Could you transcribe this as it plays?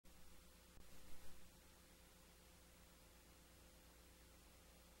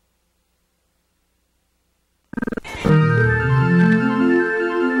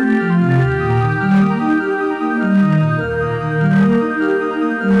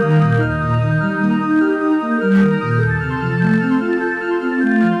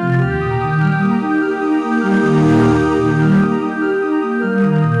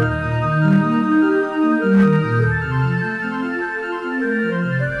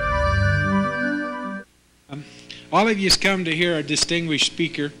All of you has come to hear a distinguished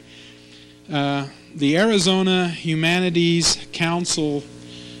speaker. The Arizona Humanities Council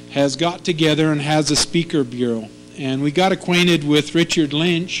has got together and has a speaker bureau. And we got acquainted with Richard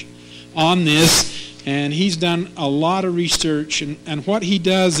Lynch on this, and he's done a lot of research. And what he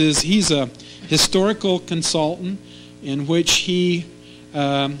does is he's a historical consultant in which he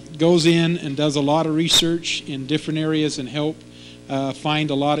goes in and does a lot of research in different areas and help find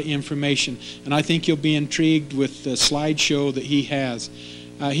a lot of information. And I think you'll be intrigued with the slideshow that he has.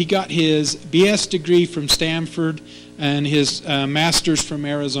 He got his BS degree from Stanford and his master's from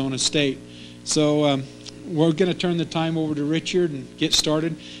Arizona State. So we're going to turn the time over to Richard and get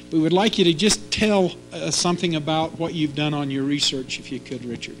started. We would like you to just tell something about what you've done on your research, if you could,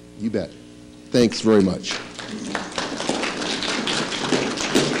 Richard. You bet. Thanks very much.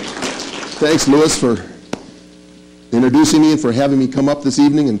 Thanks, Louis, for introducing me and for having me come up this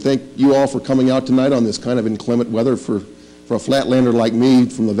evening, and thank you all for coming out tonight on this kind of inclement weather. For a flatlander like me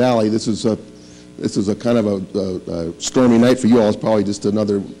from the valley, this is a kind of a stormy night for you all. It's probably just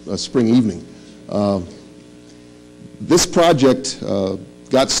another spring evening. This project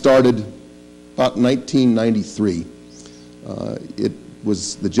got started about 1993.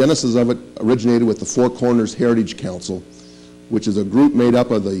 The genesis of it originated with the Four Corners Heritage Council, which is a group made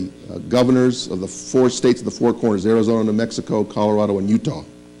up of the governors of the 4 states of the Four Corners: Arizona, New Mexico, Colorado, and Utah.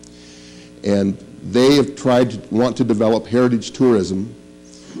 And they have want to develop heritage tourism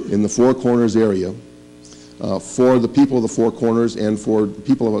in the Four Corners area for the people of the Four Corners and for the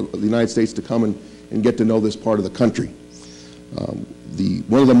people of the United States to come and get to know this part of the country.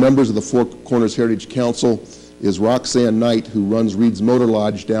 One of the members of the Four Corners Heritage Council is Roxanne Knight, who runs Reed's Motor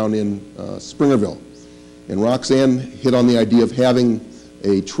Lodge down in Springerville. And Roxanne hit on the idea of having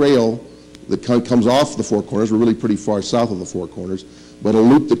a trail that comes off the Four Corners. We're really pretty far south of the Four Corners, but a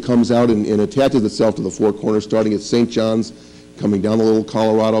loop that comes out and attaches itself to the Four Corners, starting at St. John's, coming down the Little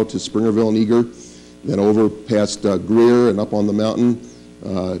Colorado to Springerville and Eager, then over past Greer and up on the mountain,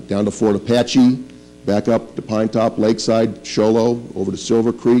 down to Fort Apache, back up to Pine Top, Lakeside, Shoalo, over to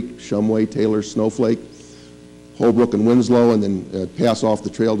Silver Creek, Shumway, Taylor, Snowflake, Holbrook and Winslow, and then pass off the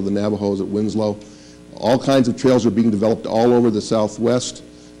trail to the Navajos at Winslow. All kinds of trails are being developed all over the Southwest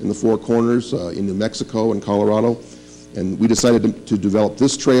in the Four Corners, in New Mexico and Colorado. And we decided to develop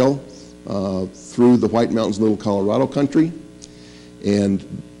this trail through the White Mountains, Little Colorado country, and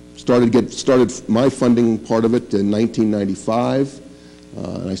started my funding part of it in 1995.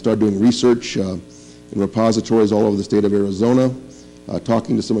 And I started doing research in repositories all over the state of Arizona,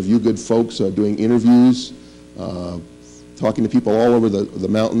 talking to some of you good folks, doing interviews, talking to people all over the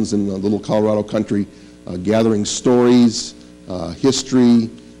mountains in the Little Colorado country, gathering stories, history,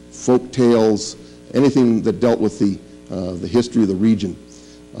 folk tales, anything that dealt with the history of the region.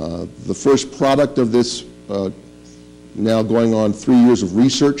 The first product of this, now going on 3 years of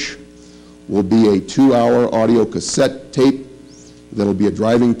research, will be a 2-hour audio cassette tape that'll be a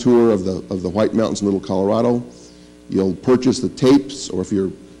driving tour of the White Mountains in Little Colorado. You'll purchase the tapes, or if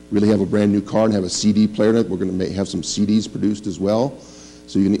you really have a brand new car and have a CD player in it, we're going to have some CDs produced as well.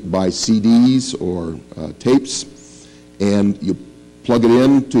 So you can buy CDs or tapes, and you plug it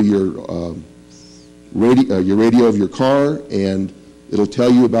into your radio of your car, and it'll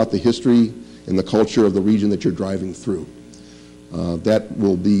tell you about the history and the culture of the region that you're driving through. That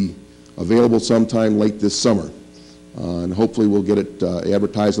will be available sometime late this summer, and hopefully we'll get it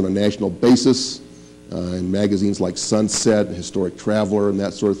advertised on a national basis in magazines like Sunset, Historic Traveler, and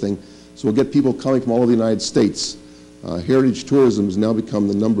that sort of thing. So we'll get people coming from all over the United States. Heritage tourism has now become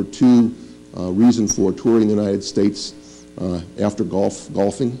the #2 reason for touring the United States after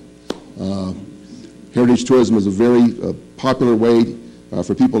golfing. Heritage tourism is a very popular way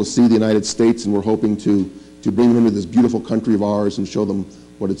for people to see the United States, and we're hoping to bring them into this beautiful country of ours and show them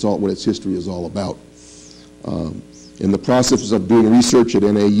what its history is all about. In the process of doing research at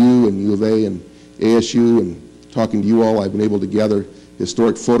NAU and U of A and ASU and talking to you all, I've been able to gather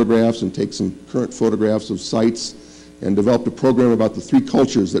historic photographs and take some current photographs of sites and developed a program about the 3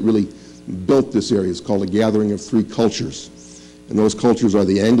 cultures that really built this area. It's called A Gathering of 3 Cultures. And those cultures are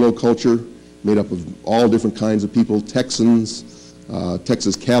the Anglo culture, made up of all different kinds of people: Texans,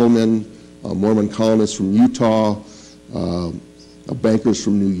 Texas cattlemen, Mormon colonists from Utah, bankers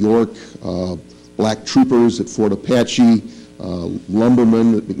from New York, black troopers at Fort Apache,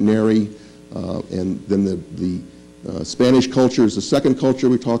 lumbermen at McNary, and then the Spanish culture is the second culture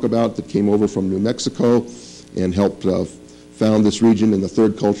we talk about that came over from New Mexico and helped found this region, and the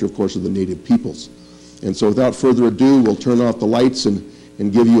third culture, of course, are the native peoples. And so without further ado, we'll turn off the lights and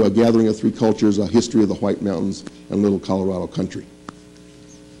give you A Gathering of 3 Cultures, a history of the White Mountains and Little Colorado country.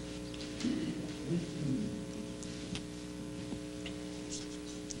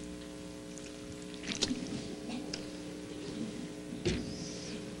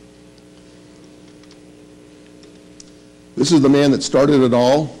 This is the man that started it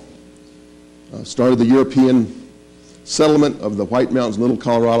all, started the European settlement of the White Mountains, Little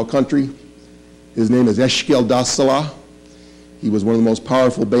Colorado country. His name is Esquel das Sala. He was one of the most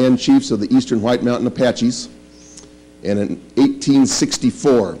powerful band chiefs of the Eastern White Mountain Apaches. And in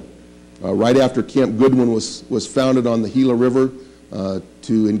 1864, right after Camp Goodwin was founded on the Gila River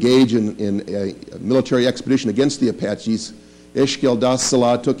to engage in a military expedition against the Apaches, Esquel das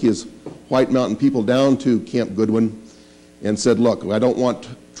Sala took his White Mountain people down to Camp Goodwin and said, look, I don't want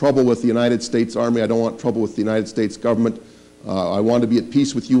trouble with the United States Army. I don't want trouble with the United States government. I want to be at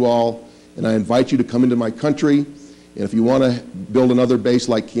peace with you all, and I invite you to come into my country. And if you want to build another base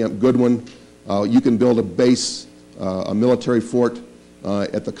like Camp Goodwin, you can build a base, a military fort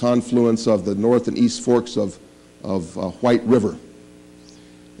at the confluence of the north and east forks of White River.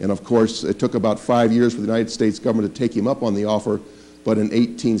 And of course, it took about 5 years for the United States government to take him up on the offer, but in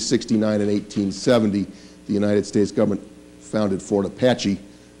 1869 and 1870, the United States government founded Fort Apache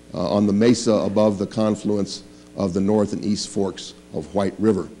on the mesa above the confluence of the north and east forks of White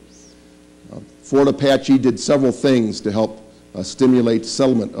River. Fort Apache did several things to help stimulate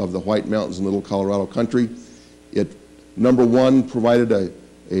settlement of the White Mountains in Little Colorado country. It, number one, provided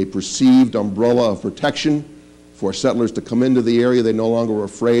a perceived umbrella of protection for settlers to come into the area. They no longer were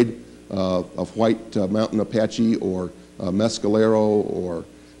afraid of White Mountain Apache or Mescalero or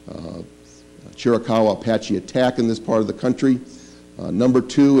Chiricahua Apache attack in this part of the country. Number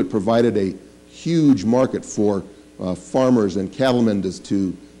two, it provided a huge market for farmers and cattlemen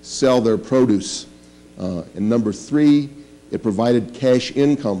to sell their produce. And number three, it provided cash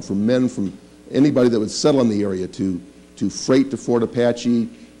income for men from anybody that would settle in the area to freight to Fort Apache,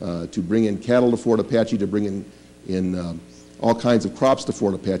 to bring in cattle to Fort Apache, to bring in all kinds of crops to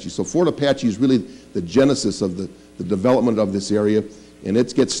Fort Apache. So Fort Apache is really the genesis of the development of this area, and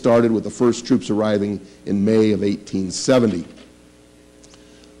it gets started with the first troops arriving in May of 1870.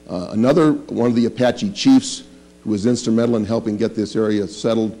 Another one of the Apache chiefs who was instrumental in helping get this area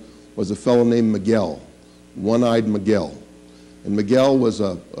settled was a fellow named Miguel, One-Eyed Miguel. And Miguel was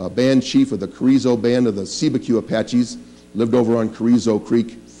a band chief of the Carrizo band of the Cibique Apaches, lived over on Carrizo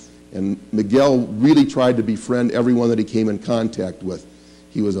Creek. And Miguel really tried to befriend everyone that he came in contact with.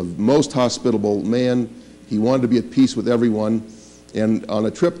 He was a most hospitable man. He wanted to be at peace with everyone. And on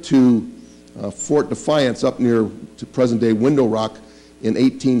a trip to Fort Defiance up near to present-day Window Rock in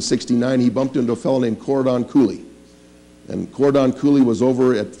 1869, he bumped into a fellow named Corridon Cooley. And Corridon Cooley was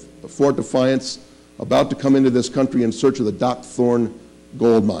over at Fort Defiance about to come into this country in search of the Doc Thorne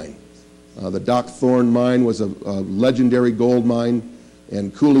gold mine. The Doc Thorne mine was a legendary gold mine,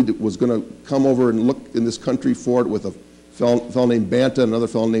 and Cooley was going to come over and look in this country for it with a fellow named Banta and another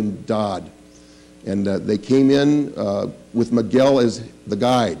fellow named Dodd. And they came in with Miguel as the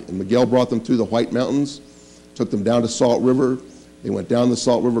guide, and Miguel brought them through the White Mountains, took them down to Salt River. They went down the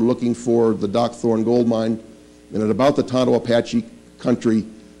Salt River looking for the Doc Thorne gold mine, and at about the Tonto Apache country,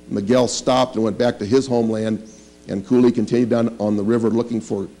 Miguel stopped and went back to his homeland, and Cooley continued down on the river looking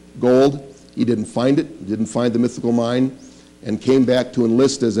for gold. He didn't find it, didn't find the mythical mine, and came back to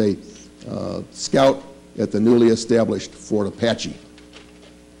enlist as a scout at the newly established Fort Apache.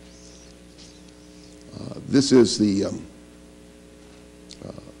 This is the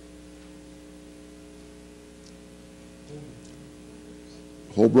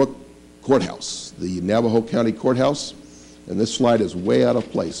Holbrook Courthouse, the Navajo County Courthouse, and this slide is way out of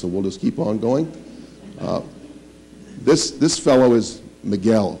place, so we'll just keep on going. This fellow is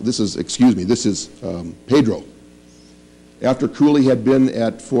Miguel. This is Pedro. After Cooley had been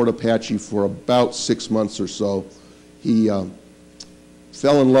at Fort Apache for about 6 months or so, he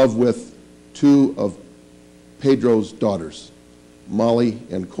fell in love with two of Pedro's daughters, Molly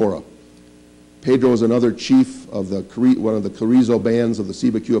and Cora. Pedro is another chief of one of the Carrizo bands of the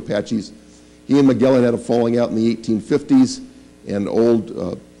Cibique Apaches. He and Miguel had a falling out in the 1850s, and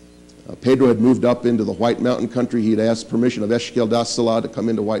Pedro had moved up into the White Mountain country. He had asked permission of Esquel das Sala to come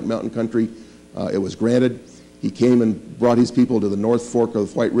into White Mountain country. It was granted. He came and brought his people to the North Fork of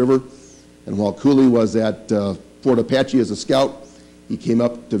the White River, and while Cooley was at Fort Apache as a scout, he came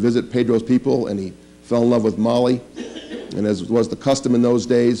up to visit Pedro's people, and he fell in love with Molly. And as was the custom in those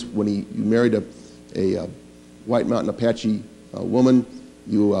days, when you married a White Mountain Apache woman,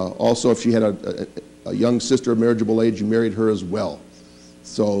 you also, if she had a young sister of marriageable age, you married her as well.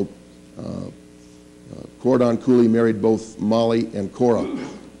 So Corridon Cooley married both Molly and Cora.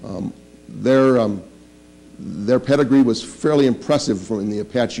 Their pedigree was fairly impressive in the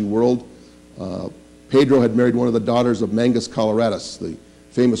Apache world. Pedro had married one of the daughters of Mangus Coloradus, the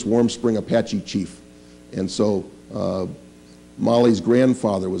famous Warm Spring Apache chief. And so Molly's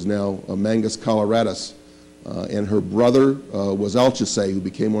grandfather was now Mangus Coloradus, and her brother was Alchese, who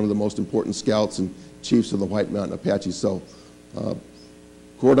became one of the most important scouts and chiefs of the White Mountain Apache. So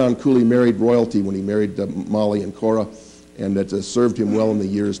Cordon Cooley married royalty when he married Molly and Cora, and that served him well in the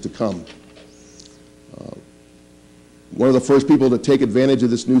years to come. One of the first people to take advantage of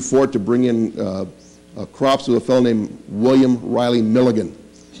this new fort to bring in crops was a fellow named William Riley Milligan.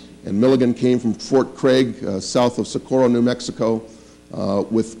 And Milligan came from Fort Craig, south of Socorro, New Mexico,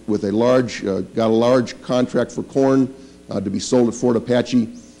 with a large, got a large contract for corn to be sold at Fort Apache,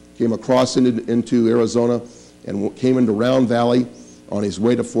 came across into Arizona, and came into Round Valley on his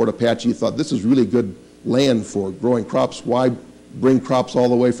way to Fort Apache. He thought, this is really good land for growing crops. Why bring crops all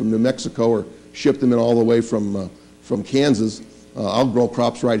the way from New Mexico or ship them in all the way from Kansas? I'll grow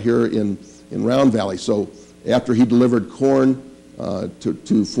crops right here in Round Valley. So after he delivered corn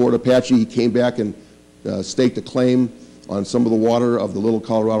to Fort Apache, he came back and staked a claim on some of the water of the Little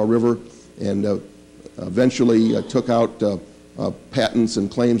Colorado River, and eventually took out patents and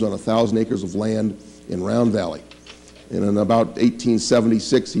claims on 1,000 acres of land in Round Valley. And in about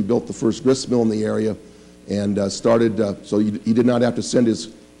 1876, he built the first grist mill in the area, and started, so he did not have to send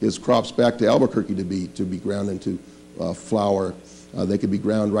his crops back to Albuquerque to be ground into flour. They could be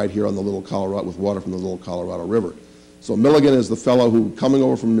ground right here on the Little Colorado with water from the Little Colorado River. So Milligan is the fellow who, coming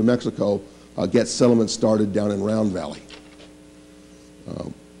over from New Mexico, gets settlements started down in Round Valley.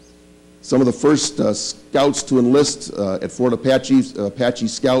 Some of the first scouts to enlist at Fort Apache, Apache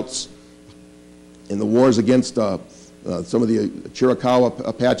scouts in the wars against some of the Chiricahua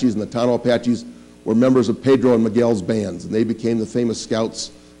Apaches and the Tano Apaches, were members of Pedro and Miguel's bands, and they became the famous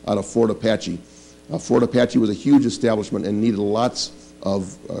scouts out of Fort Apache. Fort Apache was a huge establishment and needed lots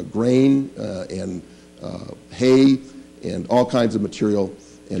of grain and hay and all kinds of material,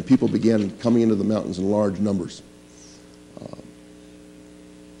 and people began coming into the mountains in large numbers.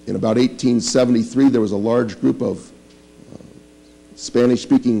 In about 1873, there was a large group of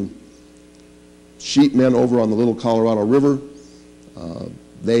Spanish-speaking sheepmen over on the Little Colorado River.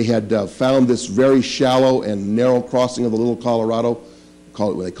 They had found this very shallow and narrow crossing of the Little Colorado.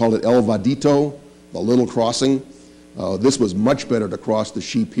 They called it El Vadito, the Little Crossing. This was much better to cross the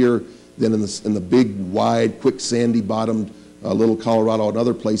sheep here than in the big, wide, quick, sandy-bottomed Little Colorado and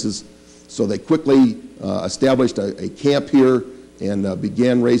other places. So they quickly established a camp here and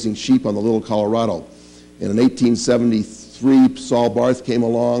began raising sheep on the Little Colorado. And in 1873, Saul Barth came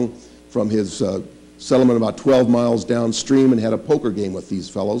along from his settlement about 12 miles downstream and had a poker game with these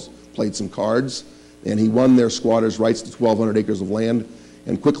fellows, played some cards, and he won their squatters' rights to 1,200 acres of land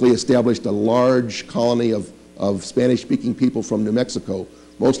and quickly established a large colony of Spanish-speaking people from New Mexico,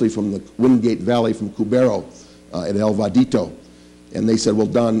 mostly from the Wingate Valley, from Cubero at El Vadito. And they said, well,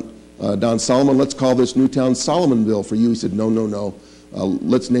 Don Solomon, let's call this new town Solomonville for you. He said, no, no, no.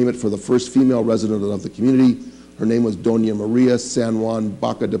 Let's name it for the first female resident of the community. Her name was Doña Maria San Juan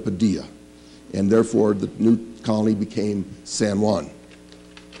Baca de Padilla. And therefore, the new colony became San Juan.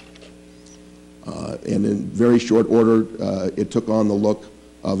 And in very short order, it took on the look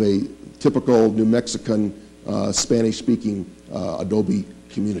of a typical New Mexican Spanish-speaking adobe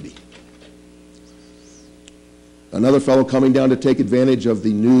community. Another fellow coming down to take advantage of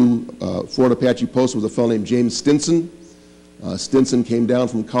the new Fort Apache post was a fellow named James Stinson. Stinson came down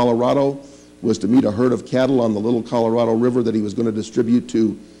from Colorado, was to meet a herd of cattle on the Little Colorado River that he was going to distribute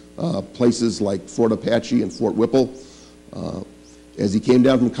to places like Fort Apache and Fort Whipple. As he came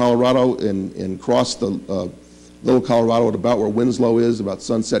down from Colorado and crossed the Little Colorado at about where Winslow is, about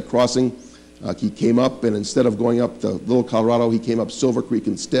Sunset Crossing, he came up, and instead of going up the Little Colorado, he came up Silver Creek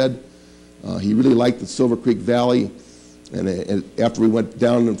instead. He really liked the Silver Creek Valley, and after we went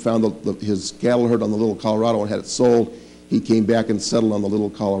down and found his cattle herd on the Little Colorado and had it sold, he came back and settled on the Little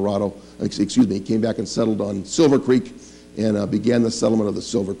Colorado, excuse me, he came back and settled on Silver Creek and began the settlement of the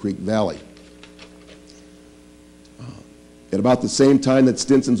Silver Creek Valley. At about the same time that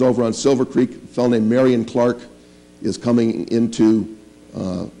Stinson's over on Silver Creek, a fellow named Marion Clark is coming into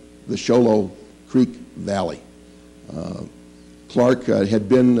the Sholo Creek Valley. Clark had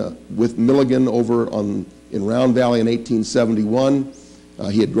been with Milligan over in Round Valley in 1871.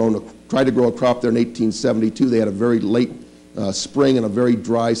 He had tried to grow a crop there in 1872. They had a very late spring and a very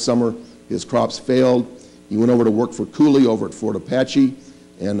dry summer. His crops failed. He went over to work for Cooley over at Fort Apache,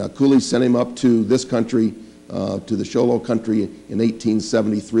 and Cooley sent him up to this country, to the Sholo country in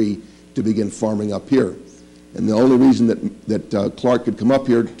 1873 to begin farming up here. And the only reason that Clark could come up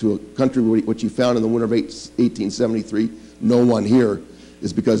here to a country which he found in the winter of 1873, no one here,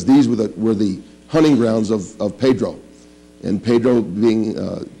 is because these were the hunting grounds of Pedro. And Pedro, being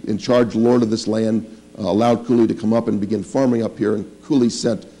in charge lord of this land, allowed Cooley to come up and begin farming up here, and Cooley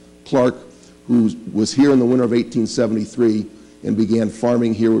sent Clark, who was here in the winter of 1873 and began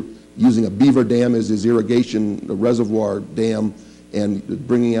farming here using a beaver dam as his irrigation reservoir dam and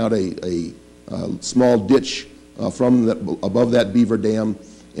bringing out a small ditch above that beaver dam.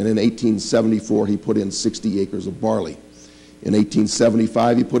 And in 1874, he put in 60 acres of barley. In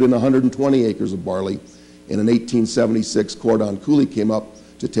 1875, he put in 120 acres of barley. And in 1876, Cordon Cooley came up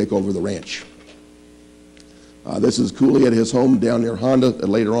to take over the ranch. This is Cooley at his home down near Honda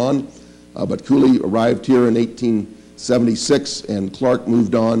later on. But Cooley arrived here in 1876, and Clark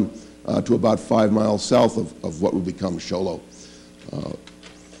moved on to about 5 miles south of what would become Show Low.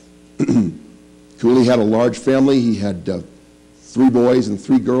 Cooley had a large family. He had 3 boys and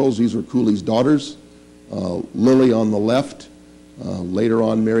 3 girls. These were Cooley's daughters. Lily on the left, later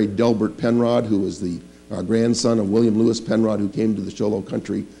on married Delbert Penrod, who was our grandson of William Lewis Penrod, who came to the Show Low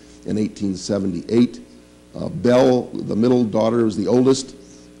country in 1878. Belle, the middle daughter, was the oldest.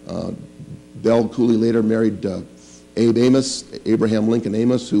 Belle Cooley later married Abe Amos, Abraham Lincoln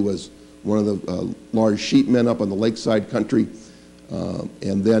Amos, who was one of the large sheepmen up on the lakeside country.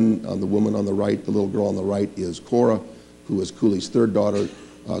 And then the woman on the right, the little girl on the right, is Cora, who was Cooley's 3rd daughter.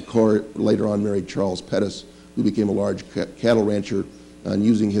 Cora later on married Charles Pettis, who became a large cattle rancher, and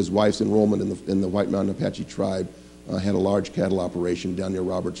using his wife's enrollment in the White Mountain Apache tribe, had a large cattle operation down near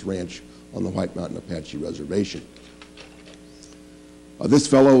Roberts Ranch on the White Mountain Apache Reservation. This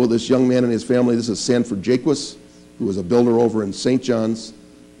fellow, this young man and his family, this is Sanford Jaquess, who was a builder over in St. John's,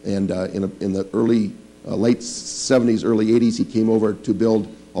 and in the late 70s, early 80s, he came over to build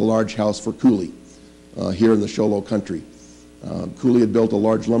a large house for Cooley here in the Show Low country. Cooley had built a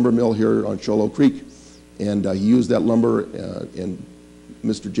large lumber mill here on Show Low Creek, and he used that lumber, and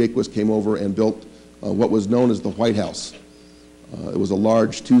Mr. Jaquess came over and built what was known as the White House. It was a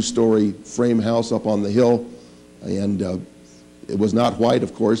large 2-story frame house up on the hill, and it was not white,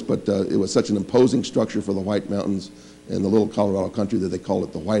 of course, but it was such an imposing structure for the White Mountains and the Little Colorado country that they called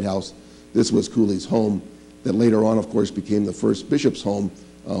it the White House. This was Cooley's home that later on, of course, became the first bishop's home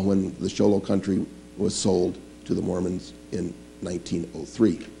when the Show Low country was sold to the Mormons in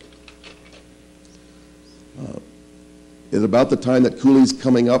 1903. At about the time that Cooley's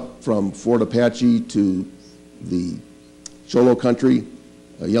coming up from Fort Apache to the Show Low country,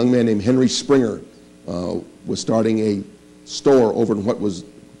 a young man named Henry Springer was starting a store over in what was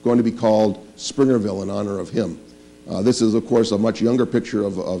going to be called Springerville in honor of him. This is, of course, a much younger picture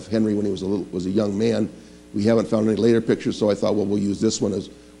of Henry when he was a young man. We haven't found any later pictures, so I thought, well, we'll use this one as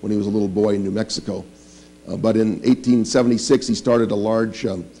when he was a little boy in New Mexico. But in 1876, he started a large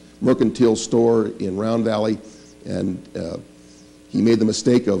mercantile store in Round Valley, and he made the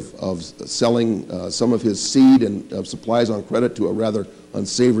mistake of selling some of his seed and supplies on credit to a rather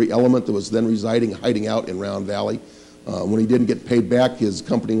unsavory element that was then hiding out in Round Valley. When he didn't get paid back, his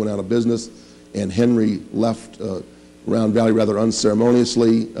company went out of business, and Henry left Round Valley rather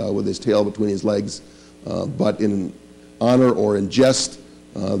unceremoniously with his tail between his legs. But in honor or in jest,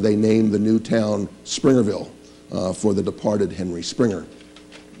 they named the new town Springerville for the departed Henry Springer.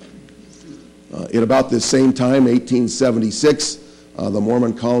 At about this same time, 1876, the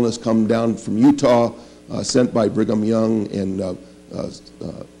Mormon colonists come down from Utah, sent by Brigham Young and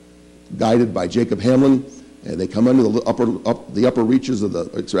guided by Jacob Hamlin. And they come into the upper reaches of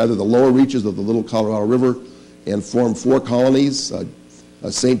the lower reaches of the Little Colorado River and form 4 colonies.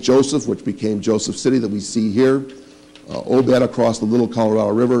 St. Joseph, which became Joseph City that we see here. Obed across the Little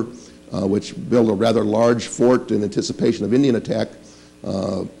Colorado River, which built a rather large fort in anticipation of Indian attack,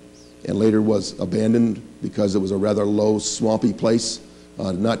 and later was abandoned because it was a rather low, swampy place,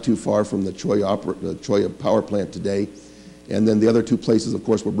 not too far from the Cholla power plant today. And then the other 2 places, of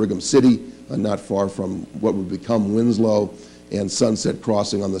course, were Brigham City, not far from what would become Winslow, and Sunset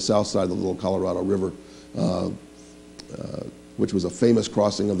Crossing on the south side of the Little Colorado River, which was a famous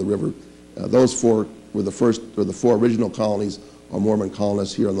crossing of the river. Those 4 were the 4 original colonies of Mormon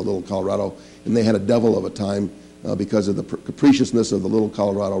colonists here in the Little Colorado, and they had a devil of a time because of the capriciousness of the Little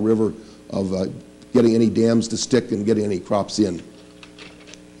Colorado River of getting any dams to stick and getting any crops in.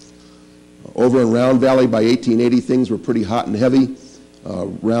 Over in Round Valley by 1880, things were pretty hot and heavy.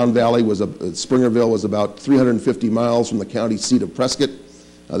 Round Valley Springerville was about 350 miles from the county seat of Prescott.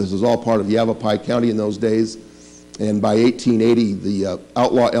 This was all part of Yavapai County in those days. And by 1880, the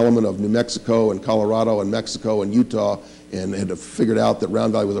outlaw element of New Mexico and Colorado and Mexico and Utah had figured out that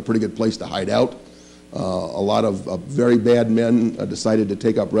Round Valley was a pretty good place to hide out. A lot of very bad men decided to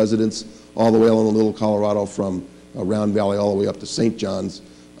take up residence all the way along the Little Colorado from Round Valley all the way up to St. John's.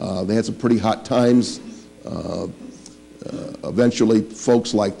 They had some pretty hot times. Eventually,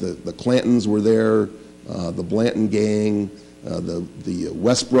 folks like the Clantons were there, the Blanton gang, the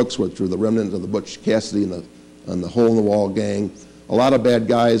Westbrooks, which were the remnant of the Butch Cassidy and the Hole in the Wall gang. A lot of bad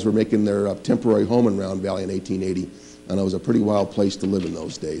guys were making their temporary home in Round Valley in 1880, and it was a pretty wild place to live in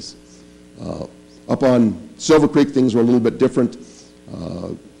those days. Up on Silver Creek, things were a little bit different.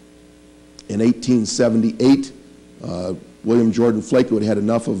 In 1878, William Jordan Flake, who had had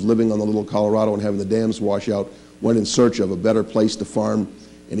enough of living on the Little Colorado and having the dams wash out, went in search of a better place to farm,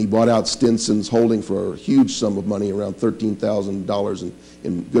 and he bought out Stinson's holding for a huge sum of money, around $13,000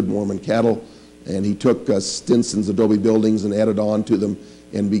 in good Mormon cattle, and he took Stinson's adobe buildings and added on to them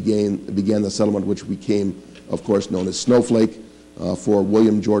and began the settlement, which became, of course, known as Snowflake, for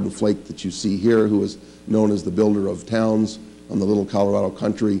William Jordan Flake that you see here, who was known as the builder of towns on the Little Colorado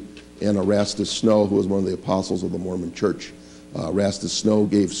country, and Erastus Snow, who was one of the apostles of the Mormon Church. Erastus Snow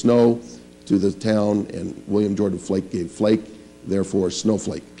gave snow to the town, and William Jordan Flake gave flake, therefore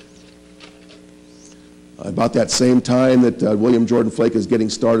Snowflake. About that same time that William Jordan Flake is getting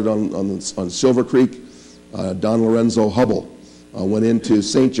started on Silver Creek, Don Lorenzo Hubble went into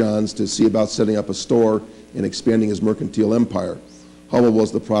St. John's to see about setting up a store and expanding his mercantile empire. Hubble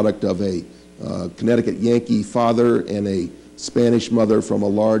was the product of a Connecticut Yankee father and a Spanish mother from a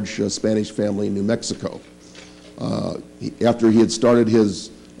large Spanish family in New Mexico. After he had started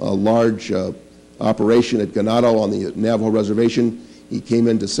his large operation at Ganado on the Navajo Reservation, he came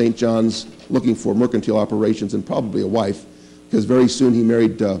into St. John's looking for mercantile operations and probably a wife, because very soon he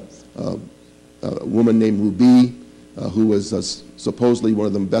married a woman named Ruby, who was supposedly one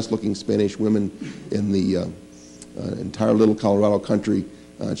of the best-looking Spanish women in the entire Little Colorado country.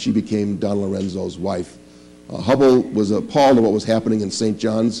 She became Don Lorenzo's wife. Hubble was appalled at what was happening in St.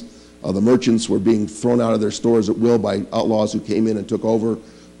 John's. The merchants were being thrown out of their stores at will by outlaws who came in and took over.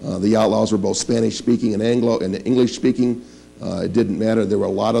 The outlaws were both Spanish-speaking and English-speaking. It didn't matter. There were a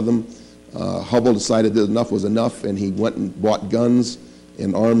lot of them. Hubble decided that enough was enough, and he went and bought guns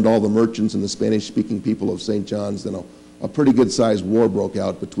and armed all the merchants and the Spanish-speaking people of St. John's. Then a pretty good-sized war broke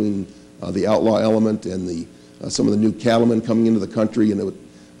out between the outlaw element and some of the new cattlemen coming into the country, and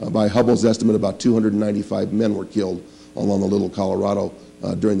by Hubble's estimate, about 295 men were killed along the Little Colorado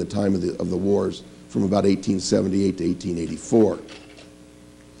during the time of the wars from about 1878 to 1884.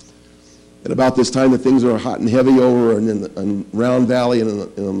 At about this time, the things are hot and heavy over in Round Valley and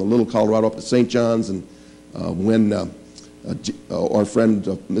in the Little Colorado up to St. John's, and when our friend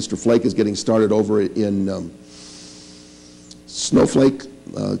Mr. Flake is getting started over in Snowflake,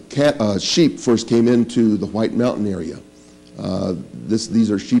 sheep first came into the White Mountain area.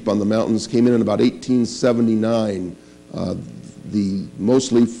 These are sheep on the mountains, came in about 1879,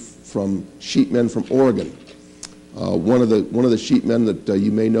 mostly from sheepmen from Oregon. One of the sheepmen that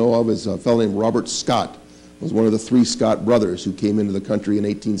you may know of is a fellow named Robert Scott. Was one of the three Scott brothers who came into the country in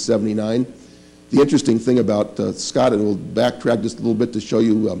 1879. The interesting thing about Scott, and we'll backtrack just a little bit to show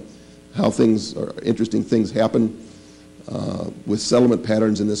you how interesting things happen with settlement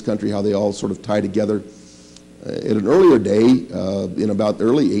patterns in this country, how they all sort of tie together. At an earlier day, in about the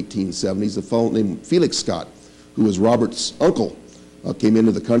early 1870s, a fellow named Felix Scott, who was Robert's uncle, came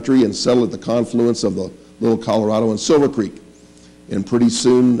into the country and settled at the confluence of the Little Colorado and Silver Creek. And pretty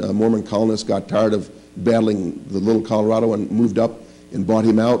soon, Mormon colonists got tired of battling the Little Colorado and moved up and bought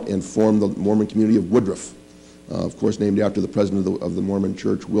him out and formed the Mormon community of Woodruff, of course named after the president of the Mormon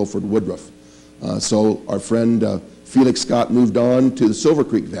Church, Wilford Woodruff. So our friend Felix Scott moved on to the Silver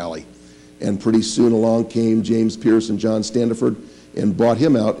Creek Valley, and pretty soon along came James Pierce and John Standiford and bought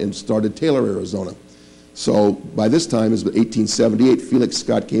him out and started Taylor, Arizona. So by this time, as 1878, Felix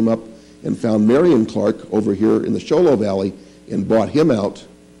Scott came up and found Marion Clark over here in the Show Low Valley and bought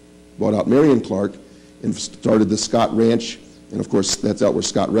out Marion Clark and started the Scott Ranch. And of course, that's out where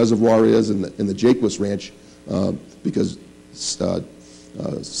Scott Reservoir is and the Jaques Ranch, because St.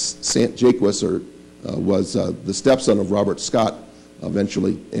 Jaques was the stepson of Robert Scott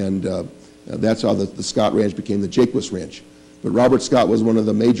eventually, and that's how the Scott Ranch became the Jaques Ranch. But Robert Scott was one of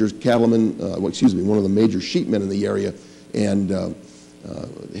the major cattlemen, one of the major sheepmen in the area, and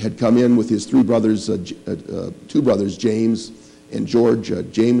had come in with his two brothers, James and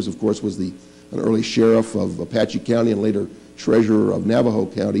George. James, of course, was an early sheriff of Apache County and later treasurer of Navajo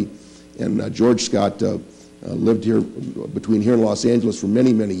County. And George Scott lived here, between here and Los Angeles for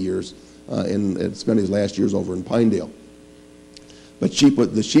many, many years, and spent his last years over in Pinedale. But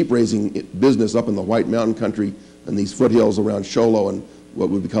the sheep raising business up in the White Mountain country and these foothills around Show Low and what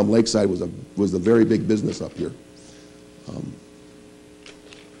would become Lakeside was a very big business up here.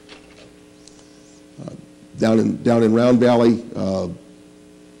 Down in Round Valley,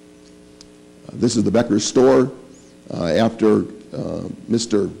 this is the Becker's store. After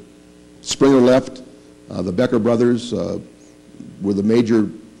Mr. Springer left, the Becker brothers were the major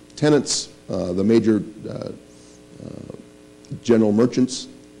tenants, the major general merchants.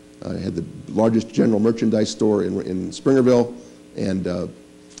 Had the largest general merchandise store in Springerville, and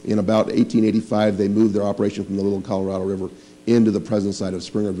in about 1885 they moved their operation from the Little Colorado River into the present site of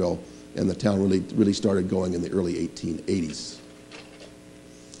Springerville, and the town really started going in the early 1880s.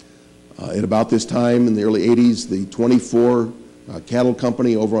 At about this time, in the early 80s, the 24 cattle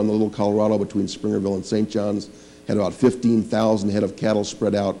company over on the Little Colorado between Springerville and St. John's had about 15,000 head of cattle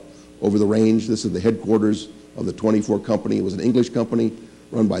spread out over the range. This is the headquarters of the 24 company. It was an English company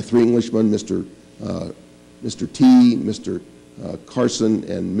run by 3 Englishmen, Mr. T, Mr. Carson,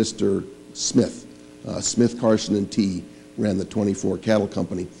 and Mr. Smith. Smith, Carson, and T ran the 24 cattle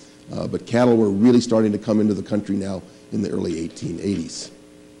company. But cattle were really starting to come into the country now in the early 1880s.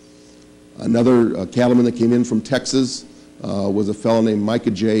 Another cattleman that came in from Texas was a fellow named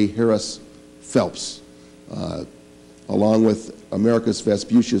Micah J. Harris Phelps. Along with Americus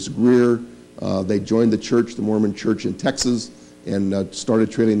Vespucius Greer, they joined the church, the Mormon church in Texas, and started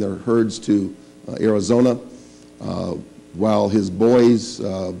trailing their herds to Arizona, while his boys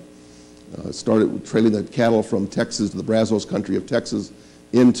started trailing the cattle from Texas to the Brazos country of Texas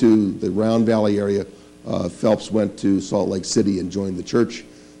into the Round Valley area. Phelps went to Salt Lake City and joined the church,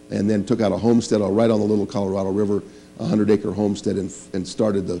 and then took out a homestead right on the Little Colorado River, a 100-acre homestead, and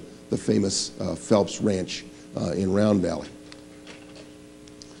started the famous Phelps Ranch in Round Valley.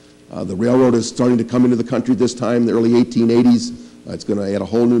 The railroad is starting to come into the country this time, in the early 1880s. It's going to add a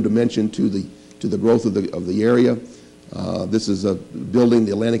whole new dimension to the growth of the area. This is a building,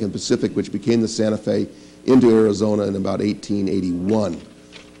 the Atlantic and Pacific, which became the Santa Fe, into Arizona in about 1881.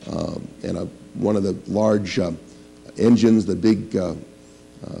 And one of the large engines, the big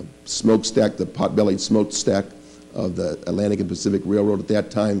smokestack, the pot-bellied smokestack of the Atlantic and Pacific Railroad at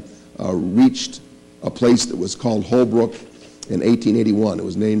that time, reached a place that was called Holbrook in 1881. It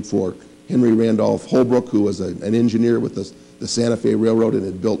was named for Henry Randolph Holbrook, who was an engineer with the Santa Fe Railroad and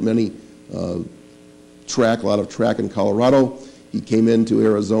had built many a lot of track in Colorado. He came into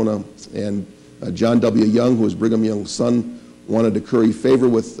Arizona, and John W. Young, who was Brigham Young's son, wanted to curry favor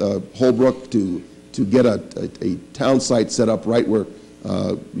with Holbrook to get a town site set up right where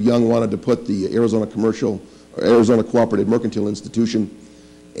Young wanted to put the Arizona Cooperative Mercantile Institution,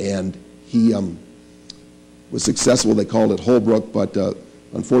 and he was successful. They called it Holbrook, but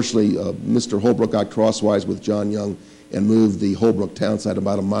unfortunately, Mr. Holbrook got crosswise with John Young and moved the Holbrook town site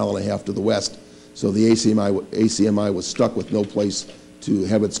about 1.5 miles to the west. So the ACMI was stuck with no place to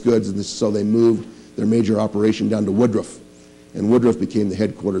have its goods, and so they moved their major operation down to Woodruff. And Woodruff became the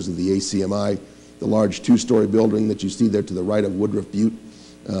headquarters of the ACMI. The large 2-story building that you see there to the right of Woodruff Butte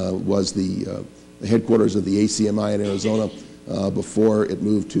was the headquarters of the ACMI in Arizona before it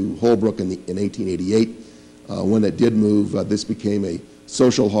moved to Holbrook in 1888. When it did move, this became a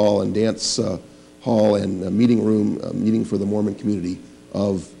social hall and dance hall and a meeting room, meeting for the Mormon community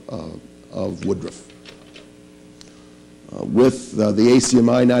of Woodruff. With the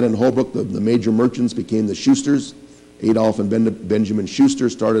ACMI not in Holbrook, the major merchants became the Schusters. Adolph and Benjamin Schuster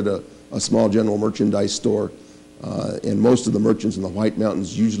started a small general merchandise store, and most of the merchants in the White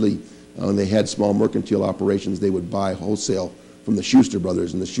Mountains usually, when they had small mercantile operations, they would buy wholesale from the Schuster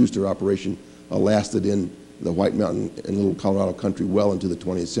brothers, and the Schuster operation lasted in the White Mountain and Little Colorado country well into the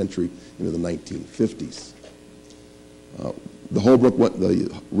 20th century, into the 1950s.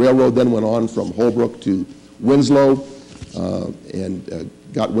 The railroad then went on from Holbrook to Winslow, and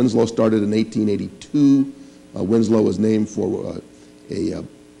got Winslow started in 1882. Winslow was named for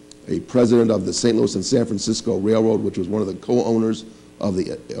a president of the St. Louis and San Francisco Railroad, which was one of the co-owners of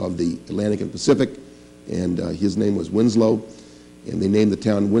the Atlantic and Pacific, and his name was Winslow. And they named the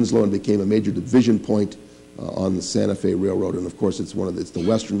town Winslow and became a major division point on the Santa Fe Railroad. And of course, it's the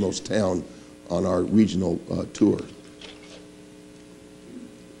westernmost town on our regional tour.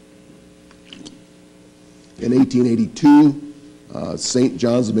 In 1882, St.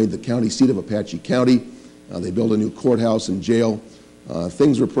 John's was made the county seat of Apache County. They built a new courthouse and jail.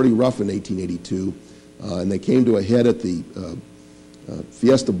 Things were pretty rough in 1882, and they came to a head at the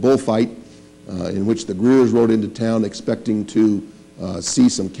Fiesta Bullfight, in which the Greers rode into town expecting to see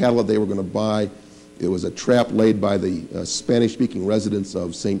some cattle that they were going to buy. It was a trap laid by the Spanish-speaking residents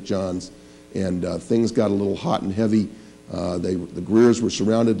of St. John's, and things got a little hot and heavy. The Greers were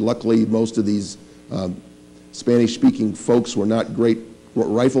surrounded. Luckily, most of these Spanish-speaking folks were not great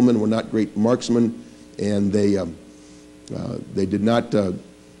riflemen, were not great marksmen, and they did not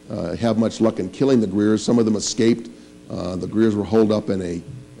have much luck in killing the Greers. Some of them escaped. The Greers were holed up in an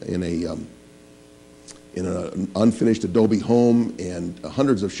unfinished adobe home, and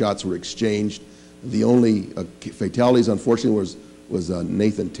hundreds of shots were exchanged. The only fatalities, unfortunately, was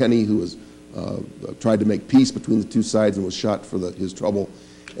Nathan Tenney, who was tried to make peace between the two sides and was shot for his trouble,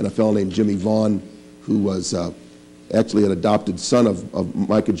 and a fellow named Jimmy Vaughn, who was actually an adopted son of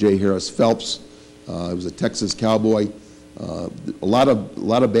Micah J. Harris Phelps. He was a Texas cowboy. A lot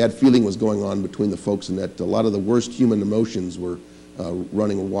of bad feeling was going on between the folks, and that a lot of the worst human emotions were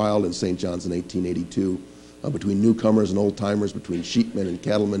running wild in St. John's in 1882, between newcomers and old-timers, between sheepmen and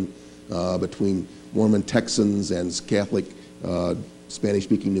cattlemen, between Mormon Texans and Catholic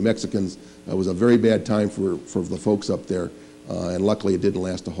Spanish-speaking New Mexicans. It was a very bad time for the folks up there, and luckily it didn't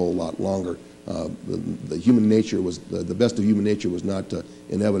last a whole lot longer. The human nature was, the best of human nature was not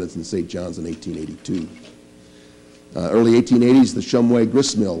in evidence in St. John's in 1882. Early 1880s, the Shumway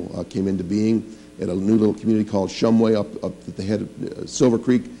grist mill came into being at a new little community called Shumway up at the head of Silver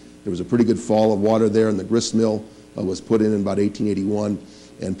Creek. There was a pretty good fall of water there, and the grist mill was put in about 1881,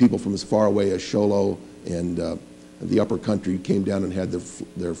 and people from as far away as Show Low and the upper country came down and had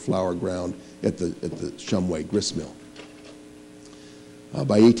their flour ground at the Shumway grist mill.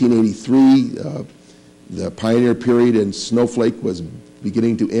 By 1883, the pioneer period in Snowflake was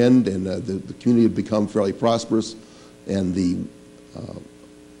beginning to end, and the community had become fairly prosperous, and the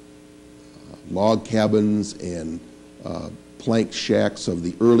log cabins and plank shacks of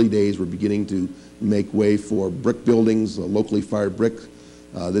the early days were beginning to make way for brick buildings, locally fired brick.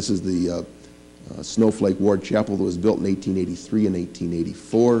 This is the Snowflake Ward Chapel that was built in 1883 and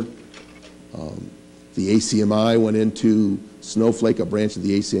 1884. The ACMI went into Snowflake, a branch of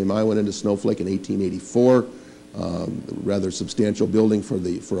the ACMI went into Snowflake in 1884. Rather substantial building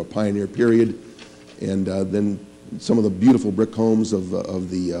for a pioneer period. And then some of the beautiful brick homes of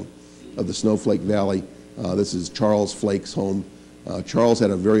the Snowflake Valley. This is Charles Flake's home. Charles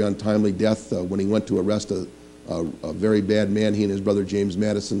had a very untimely death when he went to arrest a very bad man. He and his brother James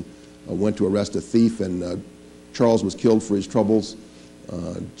Madison went to arrest a thief, and Charles was killed for his troubles.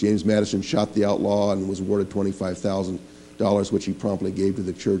 James Madison shot the outlaw and was awarded $25,000, which he promptly gave to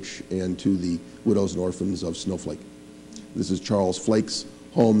the church and to the widows and orphans of Snowflake. This is Charles Flake's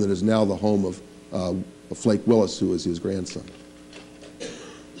home that is now the home of Flake Willis, who is his grandson.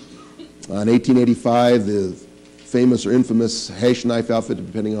 In 1885, the famous or infamous Hash Knife outfit,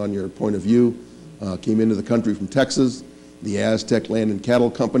 depending on your point of view, came into the country from Texas. The Aztec Land and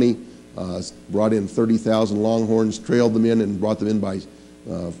Cattle Company brought in 30,000 longhorns, trailed them in, and brought them in by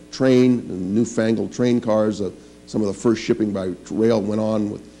train, newfangled train cars. Some of the first shipping by rail went on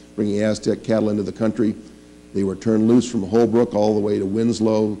with bringing Aztec cattle into the country. They were turned loose from Holbrook all the way to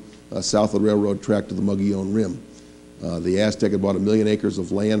Winslow, south of the railroad track to the Mogollon Rim. The Aztec had bought 1 million acres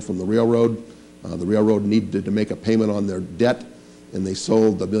of land from the railroad. The railroad needed to make a payment on their debt, and they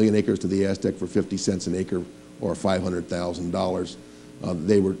sold 1 million acres to the Aztec for 50 cents an acre, or $500,000.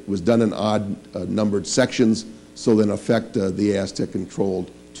 Was done in odd numbered sections, so that in effect the Aztec controlled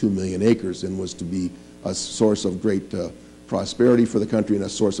 2 million acres and was to be a source of great prosperity for the country and a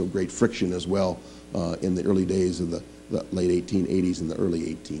source of great friction as well in the early days of the late 1880s and the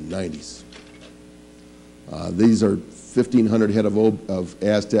early 1890s. These are 1,500 head of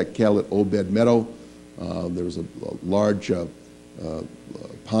Aztec cattle at Obed Meadow. There was a large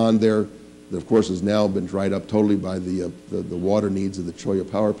pond there that, of course, has now been dried up totally by the water needs of the Cholla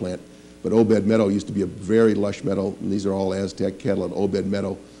power plant. But Obed Meadow used to be a very lush meadow, and these are all Aztec cattle at Obed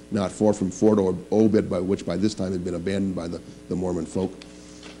Meadow, not far from Fort Obed, which by this time had been abandoned by the Mormon folk.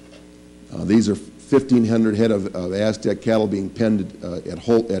 These are 1,500 head of Aztec cattle being penned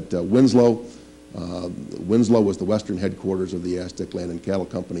at Winslow. Winslow was the western headquarters of the Aztec Land and Cattle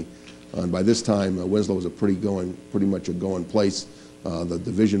Company. And by this time, Winslow was pretty much a going place. The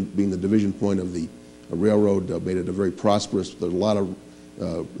division, being the division point of the railroad, made it a very prosperous.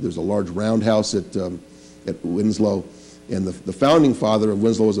 There's a large roundhouse at Winslow, and the founding father of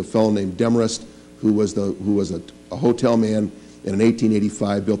Winslow was a fellow named Demarest, who was a hotel man, and in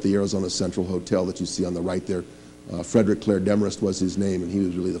 1885 built the Arizona Central Hotel that you see on the right there. Frederick Clare Demarest was his name, and he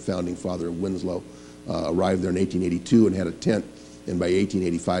was really the founding father of Winslow. Arrived there in 1882 and had a tent, and by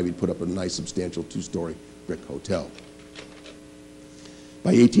 1885 he'd put up a nice substantial 2-story brick hotel.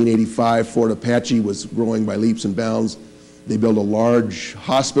 By 1885, Fort Apache was growing by leaps and bounds. They built a large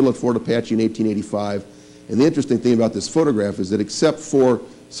hospital at Fort Apache in 1885. And the interesting thing about this photograph is that except for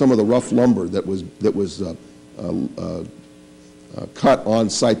some of the rough lumber that was cut on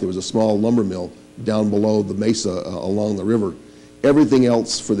site, there was a small lumber mill down below the mesa along the river. Everything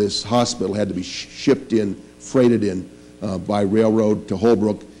else for this hospital had to be shipped in, freighted in by railroad to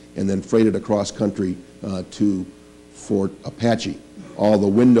Holbrook, and then freighted across country to Fort Apache. All the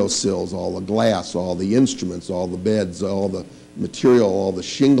window sills, all the glass, all the instruments, all the beds, all the material, all the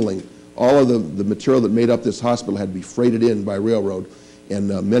shingling, all of the material that made up this hospital had to be freighted in by railroad, and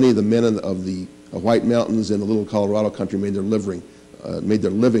many of the men of the White Mountains and the Little Colorado country made their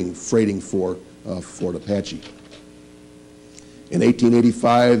living freighting for Fort Apache. In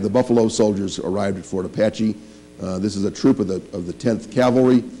 1885, the Buffalo Soldiers arrived at Fort Apache. This is a troop of the 10th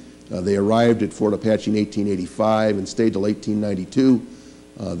Cavalry. They arrived at Fort Apache in 1885 and stayed till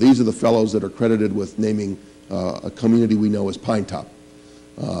 1892. These are the fellows that are credited with naming a community we know as Pine Top.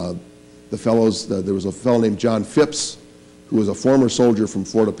 There was a fellow named John Phipps, who was a former soldier from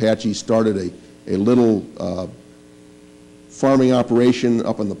Fort Apache, started a little farming operation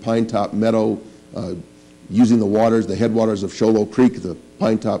up in the Pine Top Meadow, using the headwaters of Shoal Creek, the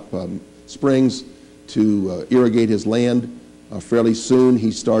Pine Top Springs, to irrigate his land. Fairly soon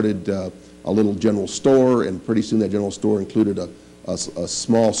he started a little general store, and pretty soon that general store included a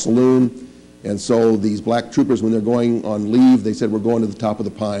small saloon. And so these black troopers, when they're going on leave, they said, we're going to the top of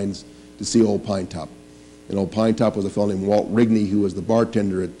the pines to see Old Pine Top. And Old Pine Top was a fellow named Walt Rigney, who was the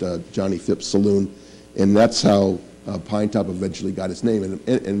bartender at Johnny Phipps' saloon. And that's how Pine Top eventually got its name.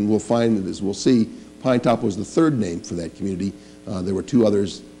 And we'll find, as we'll see, Pine Top was the third name for that community. There were two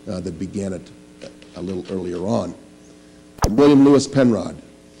others that began it a little earlier on. William Lewis Penrod,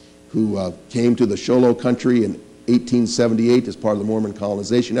 who came to the Shoal country in 1878 as part of the Mormon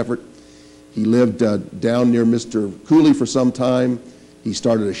colonization effort. He lived down near Mr. Cooley for some time. He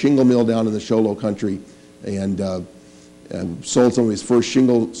started a shingle mill down in the Shoal country, and sold some of his first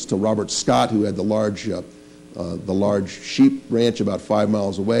shingles to Robert Scott, who had the large sheep ranch about 5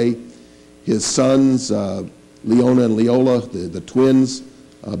 miles away. His sons, Leona and Leola, the twins,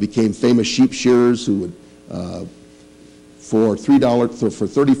 became famous sheep shearers who would, for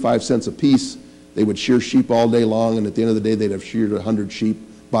 $35 cents a piece, they would shear sheep all day long, and at the end of the day, they'd have sheared 100 sheep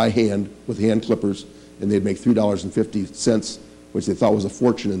by hand with hand clippers, and they'd make $3.50, which they thought was a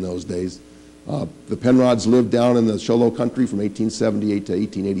fortune in those days. The Penrods lived down in the Shoal country from 1878 to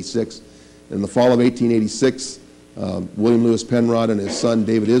 1886. In the fall of 1886, William Lewis Penrod and his son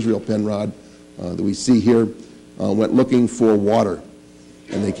David Israel Penrod, that we see here, went looking for water.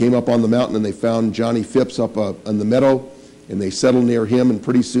 And they came up on the mountain and they found Johnny Phipps up in the meadow, and they settled near him, and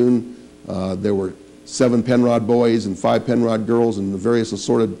pretty soon there were 7 Penrod boys and 5 Penrod girls and the various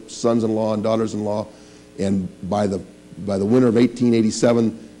assorted sons-in-law and daughters-in-law. And by the winter of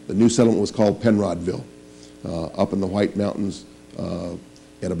 1887, the new settlement was called Penrodville, up in the White Mountains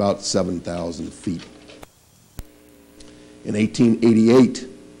at about 7,000 feet. In 1888,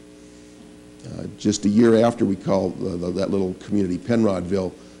 just a year after we called that little community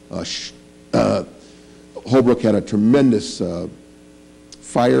Penrodville, Holbrook had a tremendous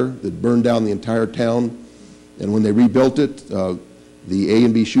fire that burned down the entire town. And when they rebuilt it, the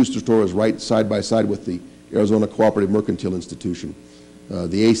A&B Schuster store was right side by side with the Arizona Cooperative Mercantile Institution.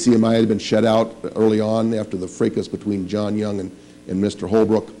 The ACMI had been shut out early on after the fracas between John Young and Mr.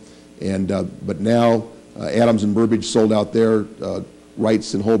 Holbrook. But now Adams and Burbage sold out their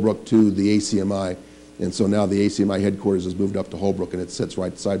rights in Holbrook to the ACMI. And so now the ACMI headquarters has moved up to Holbrook, and it sits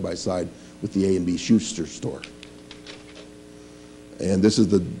right side by side with the A&B Schuster store. And this is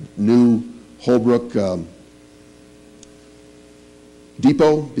the new Holbrook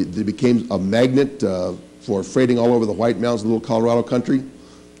depot. It became a magnet for freighting all over the White Mountains, Little Colorado country.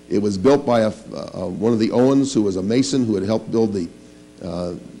 It was built by one of the Owens, who was a mason who had helped build the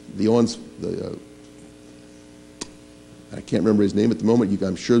Owens. I can't remember his name at the moment.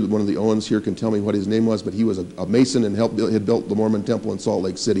 I'm sure that one of the Owens here can tell me what his name was, but he was a mason and had built the Mormon Temple in Salt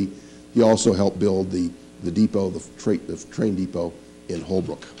Lake City. He also helped build the depot, the train depot in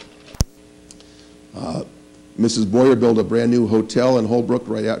Holbrook. Mrs. Boyer built a brand new hotel in Holbrook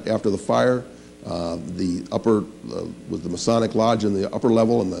right after the fire. The upper was the Masonic Lodge in the upper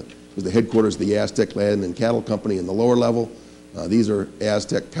level, and was the headquarters of the Aztec Land and Cattle Company in the lower level. These are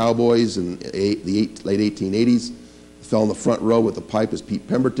Aztec cowboys in the late 1880s. The fellow in the front row with the pipe is Pete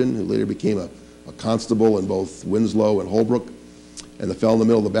Pemberton, who later became a constable in both Winslow and Holbrook. And the fellow in the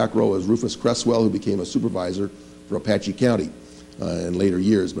middle of the back row is Rufus Cresswell, who became a supervisor for Apache County in later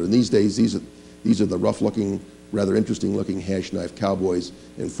years. But in these days, these are the rough-looking, rather interesting-looking hash knife cowboys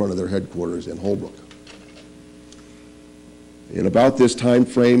in front of their headquarters in Holbrook. In about this time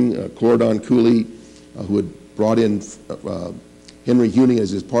frame, Corridon Cooley, who had brought in Henry Huning as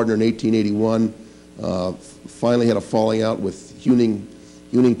his partner in 1881, finally had a falling out with Huning.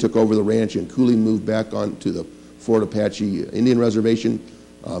 Huning took over the ranch, and Cooley moved back onto the Fort Apache Indian Reservation,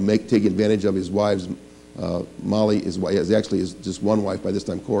 taking advantage of his wife's Molly is actually just one wife by this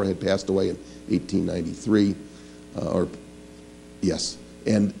time. Cora had passed away in 1893,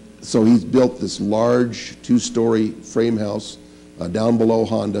 and so he's built this large 2-story frame house down below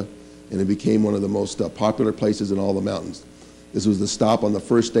Honda. and it became one of the most popular places in all the mountains. This was the stop on the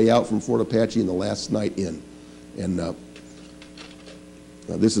first day out from Fort Apache and the last night in. And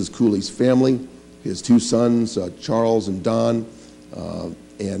this is Cooley's family, his two sons, Charles and Don,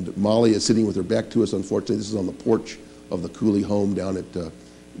 and Molly is sitting with her back to us, unfortunately. This is on the porch of the Cooley home down at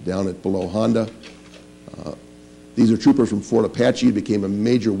below Honda. These are troopers from Fort Apache. It became a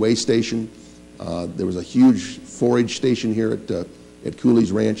major way station. There was a huge forage station here at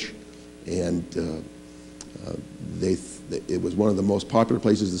Cooley's Ranch, and it was one of the most popular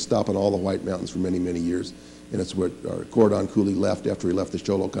places to stop in all the White Mountains for many, many years. And it's where Cordon Cooley left after he left the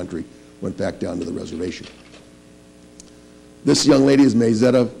Cholo country, went back down to the reservation. This young lady is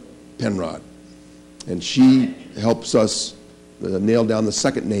Mayzetta Penrod, and she helps us nail down the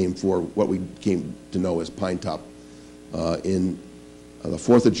second name for what we came to know as Pinetop. In the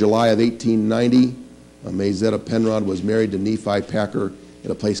 4th of July of 1890, Mayzetta Penrod was married to Nephi Packer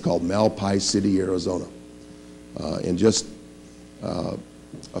in a place called Malpai City, Arizona. And just a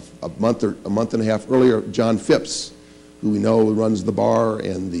month and a half earlier, John Phipps, who we know runs the bar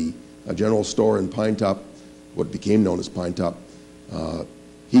and the general store in Pinetop, what became known as Pinetop,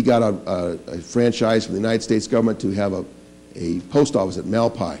 he got a franchise from the United States government to have a post office at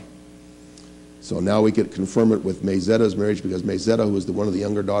Malpai. So now we could confirm it with Mayzetta's marriage, because Mayzetta, who was one of the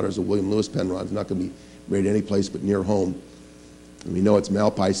younger daughters of William Lewis Penrod, is not going to be married any place but near home. And we know it's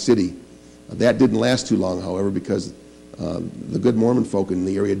Malpai City. That didn't last too long, however, because the good Mormon folk in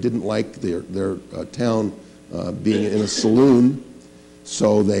the area didn't like their town being in a saloon,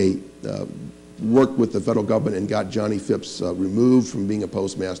 so they worked with the federal government and got Johnny Phipps removed from being a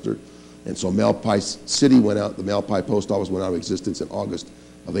postmaster. And so Malpai City went out, the Malpai post office went out of existence in August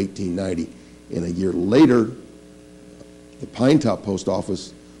of 1890. And a year later, the Pinetop post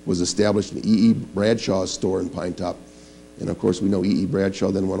office was established in E.E. Bradshaw's store in Pinetop. And of course, we know E.E.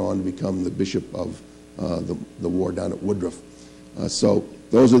 Bradshaw then went on to become the bishop of the war down at Woodruff. So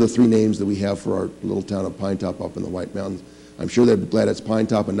those are the three names that we have for our little town of Pinetop up in the White Mountains. I'm sure they're glad it's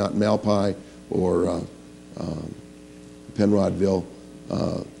Pinetop and not Malpai or Penrodville.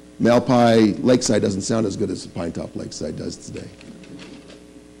 Malpai Lakeside doesn't sound as good as Pinetop Lakeside does today.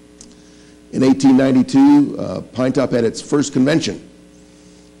 In 1892, Pinetop had its first convention.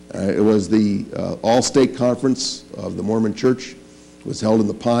 It was the All-Stake Conference of the Mormon Church. It was held in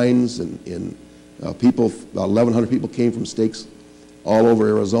the Pines, and about 1,100 people came from stakes all over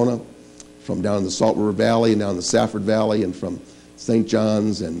Arizona, from down in the Salt River Valley and down the Safford Valley, and from St.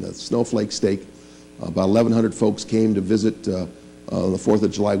 John's and the Snowflake Stake. About 1,100 folks came to visit on the 4th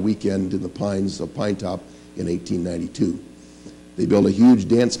of July weekend in the Pines of Pinetop in 1892. They built a huge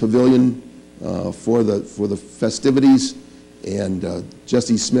dance pavilion for the festivities, and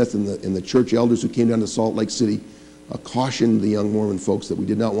Jesse Smith and the church elders who came down to Salt Lake City cautioned the young Mormon folks that we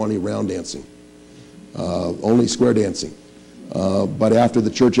did not want any round dancing, only square dancing. But after the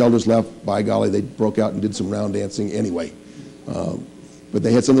church elders left, by golly, they broke out and did some round dancing anyway. But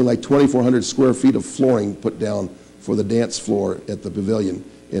they had something like 2,400 square feet of flooring put down for the dance floor at the pavilion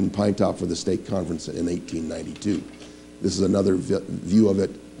in Pinetop for the stake conference in 1892. This is another view of it,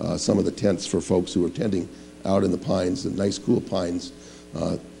 some of the tents for folks who were tenting out in the pines, the nice cool pines.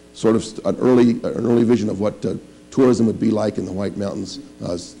 Sort of an early vision of what tourism would be like in the White Mountains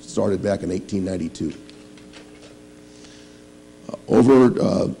started back in 1892.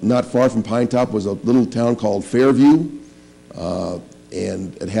 Over not far from Pinetop was a little town called Fairview,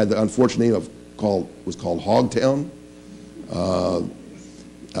 and it had the unfortunate name was called Hogtown,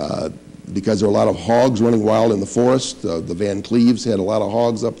 because there were a lot of hogs running wild in the forest. The Van Cleves had a lot of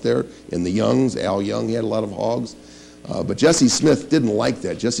hogs up there, and the Youngs, Al Young, had a lot of hogs. But Jesse Smith didn't like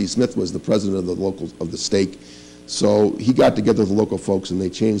that. Jesse Smith was the president of the stake, so he got together with the local folks, and they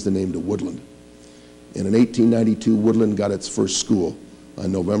changed the name to Woodland. And in 1892, Woodland got its first school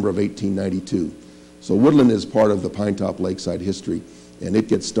in November of 1892. So Woodland is part of the Pinetop Lakeside history, and it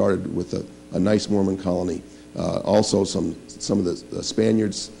gets started with a nice Mormon colony. Also, some of the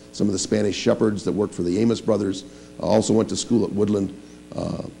Spaniards, some of the Spanish shepherds that worked for the Amos brothers also went to school at Woodland,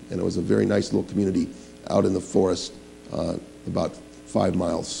 and it was a very nice little community out in the forest, about 5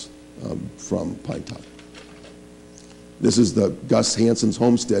 miles from Pinetop. This is the Gus Hanson's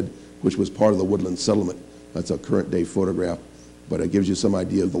homestead, which was part of the Woodland settlement. That's a current day photograph, but it gives you some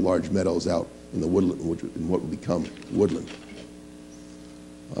idea of the large meadows out in the woodland, in what would become woodland.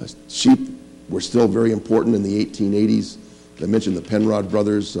 Sheep were still very important in the 1880s. I mentioned the Penrod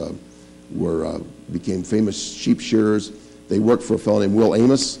brothers became famous sheep shearers. They worked for a fellow named Will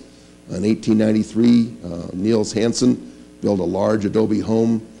Amos. In 1893, Niels Hansen built a large adobe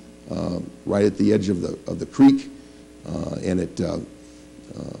home right at the edge of the creek, and it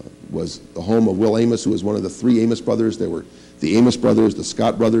was the home of Will Amos, who was one of the three Amos brothers. There were the Amos brothers, the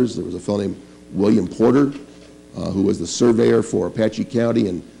Scott brothers. There was a fellow named William Porter, who was the surveyor for Apache County,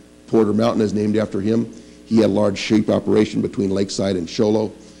 and Porter Mountain is named after him. He had a large sheep operation between Lakeside and Show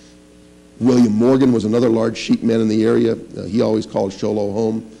Low. William Morgan was another large sheep man in the area. He always called Show Low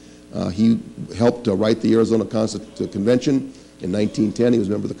home. He helped write the Arizona Convention in 1910. He was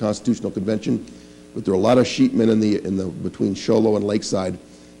a member of the Constitutional Convention. But there were a lot of sheepmen between Show Low and Lakeside,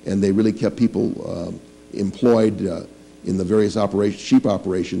 and they really kept people employed in the various sheep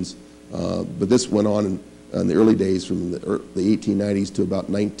operations. But this went on in the early days from the 1890s to about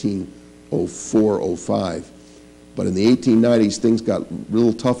 1904, 05. But in the 1890s, things got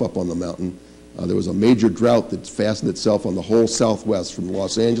real tough up on the mountain. There was a major drought that fastened itself on the whole Southwest, from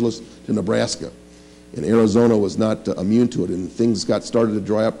Los Angeles to Nebraska. And Arizona was not immune to it, and things started to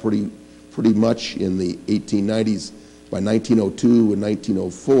dry up pretty much in the 1890s. By 1902 and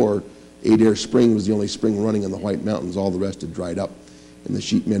 1904, Adair Spring was the only spring running in the White Mountains. All the rest had dried up, and the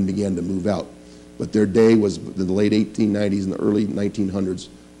sheepmen began to move out. But their day was in the late 1890s and the early 1900s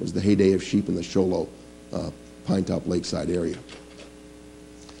was the heyday of sheep in the Show Low, Pinetop Lakeside area.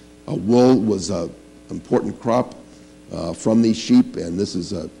 Wool was an important crop from these sheep, and this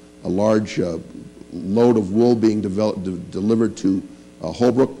is a large load of wool being delivered to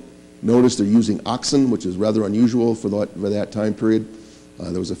Holbrook. Notice they're using oxen, which is rather unusual for that time period.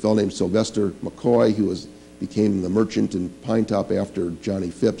 There was a fellow named Sylvester McCoy who became the merchant in Pinetop after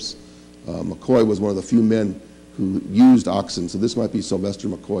Johnny Phipps. McCoy was one of the few men who used oxen, so this might be Sylvester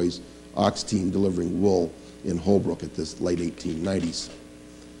McCoy's ox team delivering wool in Holbrook at this late 1890s.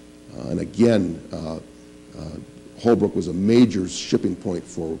 And again, Holbrook was a major shipping point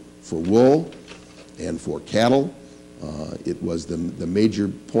for wool and for cattle. It was the major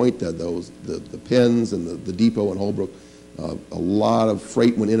point that the pens and the depot in Holbrook. A lot of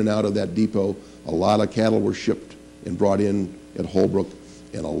freight went in and out of that depot. A lot of cattle were shipped and brought in at Holbrook,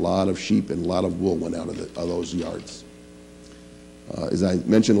 and a lot of sheep and a lot of wool went out of those yards. As I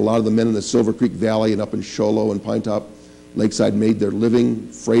mentioned, a lot of the men in the Silver Creek Valley and up in Show Low and Pinetop Lakeside made their living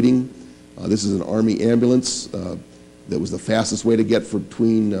freighting. This is an Army ambulance that was the fastest way to get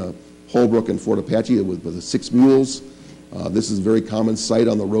between Holbrook and Fort Apache with the 6 mules. This is a very common sight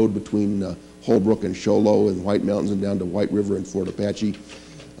on the road between Holbrook and Show Low and White Mountains and down to White River and Fort Apache.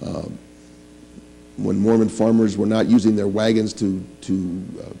 When Mormon farmers were not using their wagons to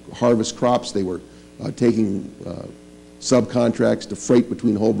harvest crops, they were taking subcontracts to freight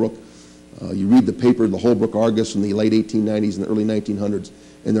between Holbrook. You read the paper, the Holbrook Argus, in the late 1890s and the early 1900s,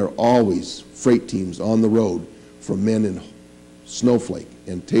 and there are always freight teams on the road from men in Snowflake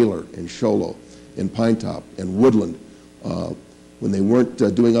and Taylor and Show Low and Pinetop and Woodland. When they weren't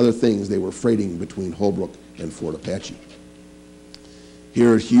doing other things, they were freighting between Holbrook and Fort Apache.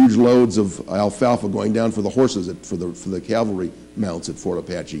 Here are huge loads of alfalfa going down for the horses, for the cavalry mounts at Fort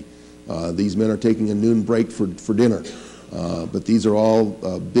Apache. These men are taking a noon break for dinner, but these are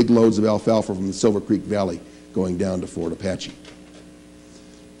all big loads of alfalfa from the Silver Creek Valley going down to Fort Apache.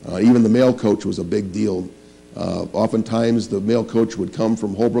 Even the mail coach was a big deal. Oftentimes the mail coach would come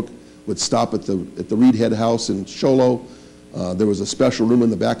from Holbrook, would stop at the Reed Head House in Show Low. There was a special room in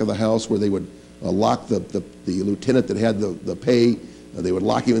the back of the house where they would lock the lieutenant that had the pay. They would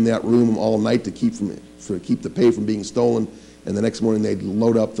lock him in that room all night to keep the pay from being stolen. And the next morning they'd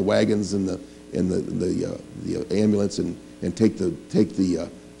load up the wagons and the ambulance and take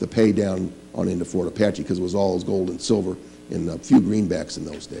the pay down on into Fort Apache, because it was all gold and silver and a few greenbacks in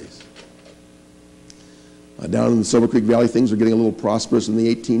those days. Down in the Silver Creek Valley, things were getting a little prosperous in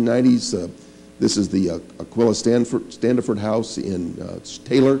the 1890s. This is the Aquila Standiford House in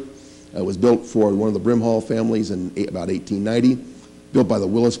Taylor. It was built for one of the Brimhall families in about 1890, built by the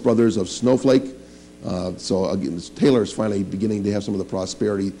Willis brothers of Snowflake. So again, Taylor is finally beginning to have some of the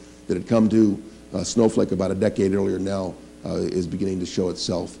prosperity that had come to Snowflake about a decade earlier. Now is beginning to show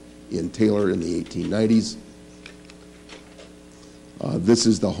itself in Taylor in the 1890s. This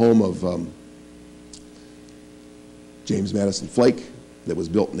is the home of James Madison Flake, that was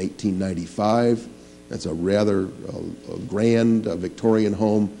built in 1895. That's a rather grand Victorian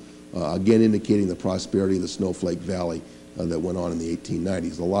home, again indicating the prosperity of the Snowflake Valley that went on in the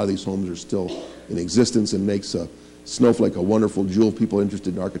 1890s. A lot of these homes are still in existence and makes Snowflake a wonderful jewel. People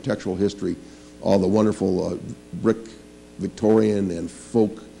interested in architectural history, all the wonderful brick Victorian and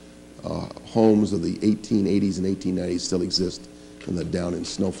folk homes of the 1880s and 1890s still exist down in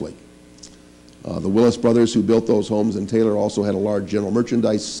Snowflake. The Willis brothers, who built those homes in Taylor, also had a large general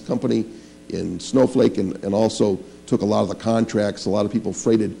merchandise company in Snowflake, and also took a lot of the contracts. A lot of people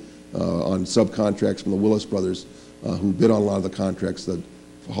freighted on subcontracts from the Willis brothers, who bid on a lot of the contracts. The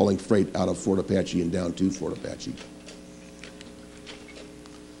hauling freight out of Fort Apache and down to Fort Apache.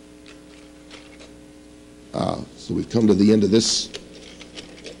 So we've come to the end of this.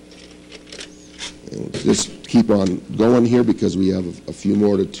 And we'll just keep on going here because we have a few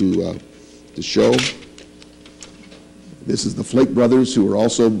more to show. This is the Flake Brothers, who are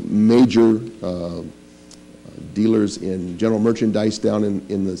also major dealers in general merchandise down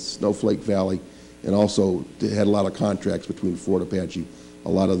in the Snowflake Valley, and also had a lot of contracts between Fort Apache. A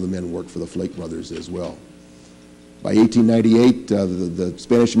lot of the men worked for the Flake Brothers as well. By 1898, the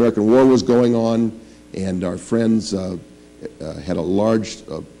Spanish-American War was going on, and our friends had a large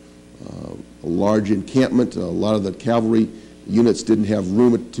encampment. A lot of the cavalry units didn't have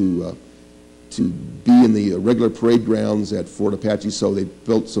room to be in the regular parade grounds at Fort Apache, so they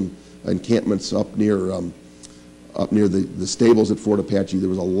built some encampments up near the stables at Fort Apache. There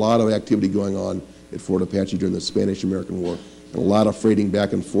was a lot of activity going on at Fort Apache during the Spanish-American War, and a lot of freighting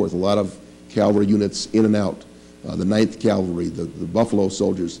back and forth, a lot of cavalry units in and out. The 9th Cavalry, the Buffalo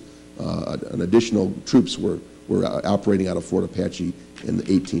Soldiers, and additional troops were operating out of Fort Apache in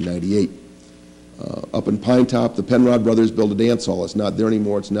 1898. Up in Pine Top, the Penrod brothers built a dance hall. It's not there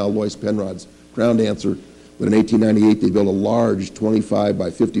anymore. It's now Lois Penrod's Crown Dancer. But in 1898, they built a large 25 by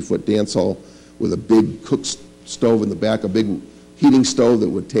 50-foot dance hall with a big cook stove in the back, a big heating stove that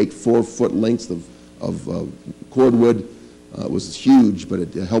would take 4-foot lengths of cordwood. It was huge, but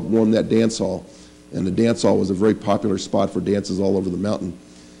it helped warm that dance hall. And the dance hall was a very popular spot for dances all over the mountain.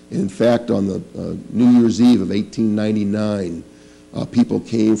 In fact, on the New Year's Eve of 1899, people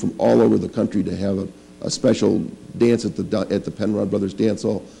came from all over the country to have a special dance at the Penrod Brothers Dance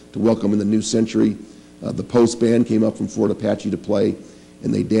Hall to welcome in the new century. The Post Band came up from Fort Apache to play,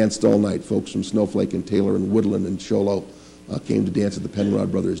 and they danced all night. Folks from Snowflake and Taylor and Woodland and Show Low came to dance at the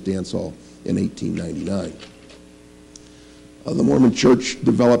Penrod Brothers Dance Hall in 1899. The Mormon Church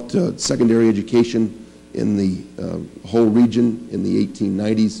developed secondary education in the whole region in the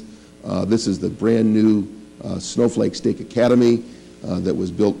 1890s. This is the brand new Snowflake Stake Academy that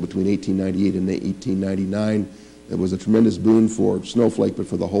was built between 1898 and 1899. It was a tremendous boon for Snowflake, but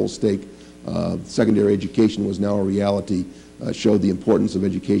for the whole stake. Secondary education was now a reality, showed the importance of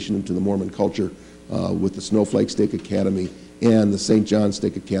education to the Mormon culture with the Snowflake Stake Academy and the St. John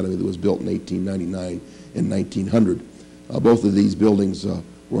Stake Academy that was built in 1899 and 1900. Both of these buildings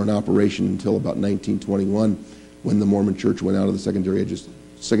were in operation until about 1921, when the Mormon Church went out of the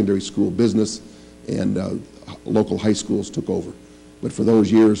secondary school business and local high schools took over. But for those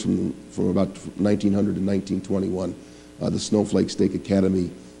years, from about 1900 to 1921, the Snowflake Stake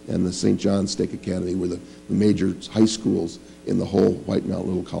Academy and the St. John Stake Academy were the major high schools in the whole White Mountain,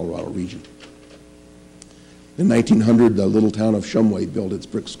 Little Colorado region. In 1900, the little town of Shumway built its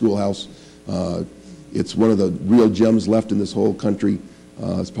brick schoolhouse. It's one of the real gems left in this whole country.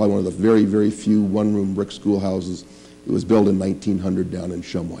 It's probably one of the very, very few one-room brick schoolhouses. It was built in 1900 down in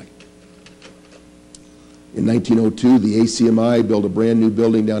Shumway. In 1902, the ACMI built a brand new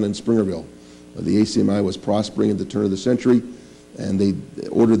building down in Springerville. The ACMI was prospering at the turn of the century, and they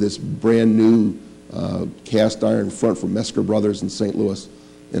ordered this brand new cast iron front from Mesker Brothers in St. Louis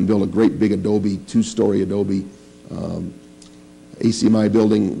and built a great big adobe, 2-story adobe ACMI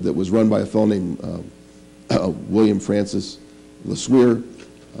building that was run by a fellow named William Francis LeSueur.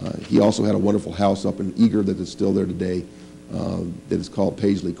 He also had a wonderful house up in Eager that is still there today that is called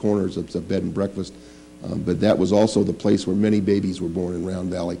Paisley Corners. It's a bed and breakfast. But that was also the place where many babies were born in Round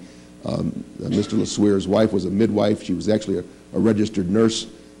Valley. Mr. LeSueur's wife was a midwife. She was actually a registered nurse.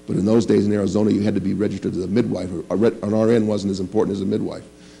 But in those days in Arizona, you had to be registered as a midwife. An RN wasn't as important as a midwife.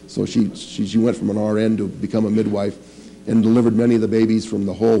 So she went from an RN to become a midwife and delivered many of the babies from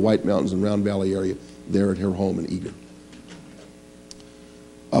the whole White Mountains and Round Valley area there at her home in Eager.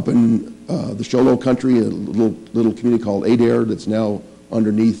 Up in the Show Low country, a little community called Adair that's now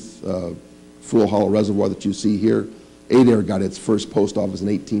underneath Fool Hollow Reservoir that you see here. Adair got its first post office in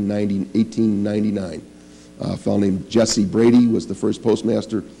 1899. A fellow named Jesse Brady was the first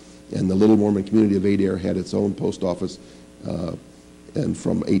postmaster, and the Little Mormon community of Adair had its own post office and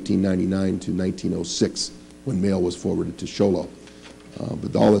from 1899 to 1906 when mail was forwarded to Show Low.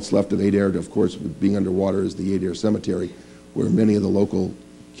 But all that's left of Adair, of course, being underwater, is the Adair Cemetery, where many of the local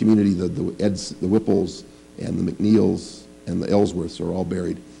community, the Eds, the Whipples, and the McNeils, and the Ellsworths are all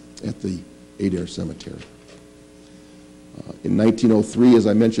buried at the Adair Cemetery. In 1903, as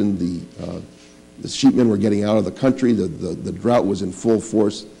I mentioned, the sheepmen were getting out of the country. The drought was in full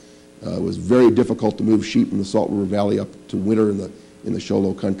force. It was very difficult to move sheep from the Salt River Valley up to winter in the Show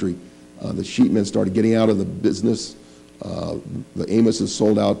Low country. The sheepmen started getting out of the business. The Amoses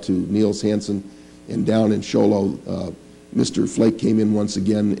sold out to Niels Hansen, and down in Show Low, Mr. Flake came in once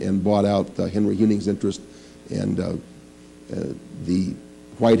again and bought out Henry Huning's interest, and the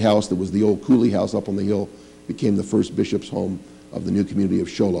White House, that was the old Cooley House up on the hill, became the first bishop's home of the new community of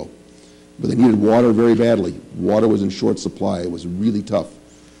Show Low. But they needed water very badly. Water was in short supply. It was really tough.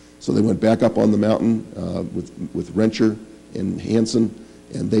 So they went back up on the mountain with Rencher and Hansen,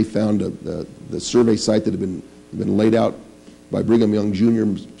 and they found the survey site that had been laid out by Brigham Young Jr.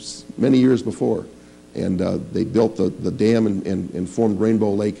 many years before. And they built the dam and formed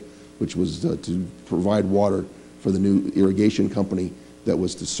Rainbow Lake, which was to provide water for the new irrigation company that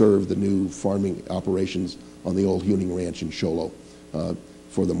was to serve the new farming operations on the old Huning Ranch in Show Low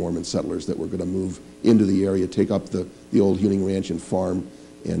for the Mormon settlers that were going to move into the area, take up the old Huning Ranch and farm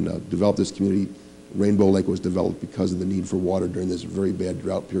and develop this community. Rainbow Lake was developed because of the need for water during this very bad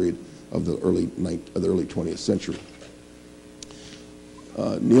drought period of the early 20th century.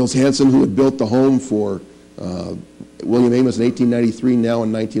 Niels Hansen, who had built the home for William Amos in 1893, now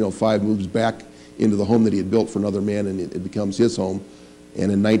in 1905 moves back into the home that he had built for another man, and it becomes his home. And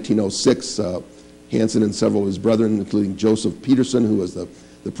in 1906, Hansen and several of his brethren, including Joseph Peterson, who was the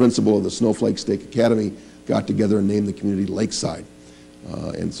principal of the Snowflake Stake Academy, got together and named the community Lakeside.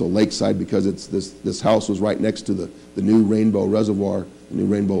 And so Lakeside, because this house was right next to the new Rainbow Reservoir, the new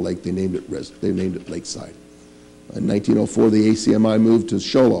Rainbow Lake, they named it Lakeside. In 1904, the ACMI moved to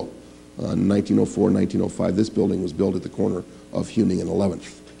Show Low. In 1904 and 1905, this building was built at the corner of Huning and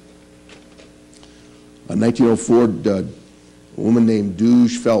 11th. In 1904, a woman named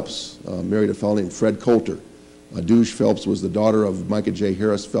Douge Phelps married a fellow named Fred Coulter. Douge Phelps was the daughter of Micah J.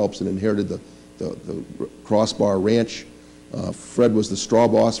 Harris Phelps and inherited the Crossbar Ranch. Fred was the straw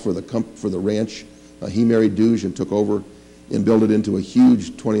boss for the ranch. He married Douge and took over and built it into a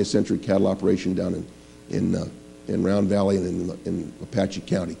huge 20th century cattle operation down in Round Valley and in Apache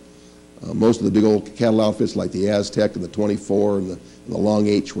County. Most of the big old cattle outfits like the Aztec and the 24 and the Long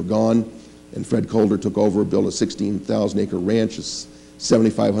H were gone, and Fred Coulter took over, built a 16,000 acre ranch,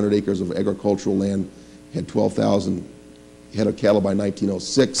 7,500 acres of agricultural land, had 12,000 head of cattle by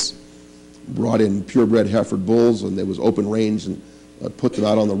 1906, brought in purebred Hereford bulls, and there was open range and put them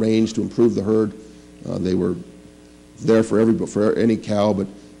out on the range to improve the herd. They were there for any cow, but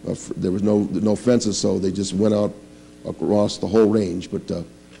there was no fences, so they just went out across the whole range. But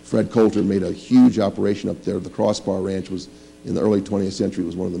Fred Coulter made a huge operation up there. The Crossbar Ranch was, in the early 20th century,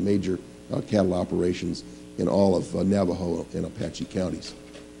 was one of the major cattle operations in all of Navajo and Apache counties.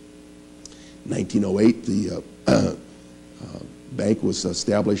 In 1908, the bank was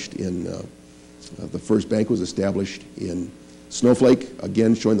established in, the first bank was established in Snowflake,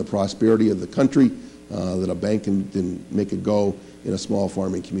 again showing the prosperity of the country, that a bank can make it go in a small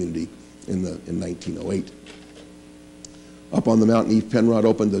farming community in 1908. Up on the mountain, Eve Penrod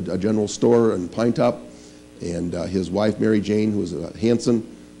opened a general store in Pinetop, and his wife, Mary Jane, who was a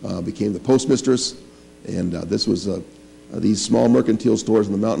Hansen, became the postmistress. And this was, these small mercantile stores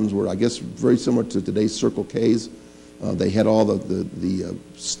in the mountains were, I guess, very similar to today's Circle K's. They had all the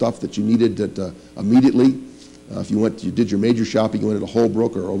stuff that you needed immediately. If you did your major shopping, you went to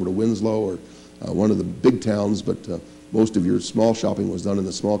Holbrook or over to Winslow or one of the big towns, but most of your small shopping was done in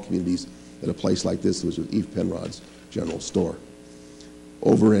the small communities at a place like this, which was Eve Penrod's general store.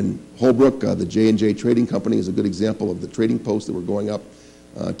 Over in Holbrook, the J&J Trading Company is a good example of the trading posts that were going up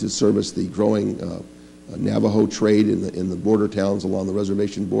to service the growing Navajo trade in the border towns along the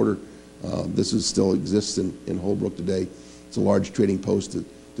reservation border. This still exists in Holbrook today. It's a large trading post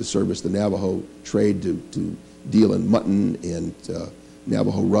to service the Navajo trade, to deal in mutton and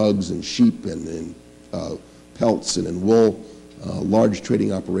Navajo rugs and sheep and pelts and in wool. Large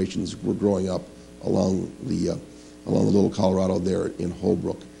trading operations were growing up along the Little Colorado there in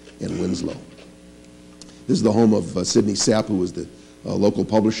Holbrook and Winslow. This is the home of Sidney Sapp, who was the local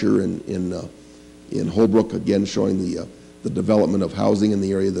publisher in Holbrook, again showing the development of housing in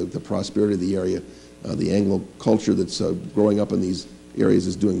the area, the prosperity of the area. The Anglo culture that's growing up in these areas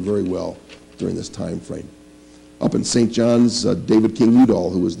is doing very well during this time frame. Up in St. John's, David King Udall,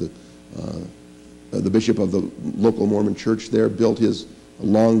 who was the bishop of the local Mormon church there, built his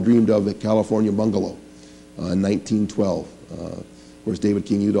long dreamed of California bungalow in 1912. Of course, David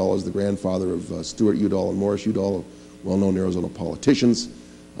King Udall is the grandfather of Stuart Udall and Morris Udall, well-known Arizona politicians.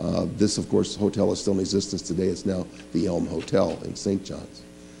 This, of course, hotel is still in existence today. It's now the Elm Hotel in St. John's.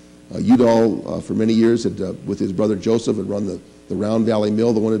 Udall, for many years, with his brother Joseph, had run the Round Valley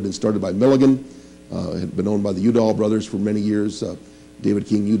Mill. The one had been started by Milligan, had been owned by the Udall brothers for many years. David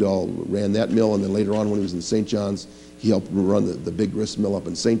King Udall ran that mill, and then later on when he was in St. John's, he helped run the big grist mill up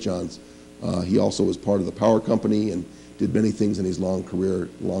in St. John's. He also was part of the power company and did many things in his long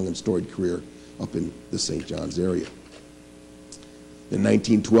and storied career up in the St. John's area. In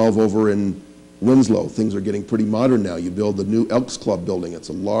 1912, over in Winslow, things are getting pretty modern now. You build the new Elks Club building. It's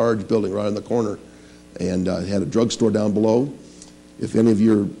a large building right in the corner, and it had a drugstore down below. If any of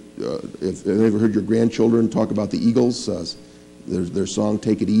you ever heard your grandchildren talk about the Eagles, their song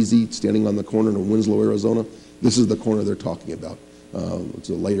 "Take It Easy," standing on the corner in Winslow, Arizona, this is the corner they're talking about. It's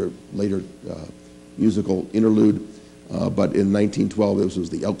a later musical interlude, but in 1912, this was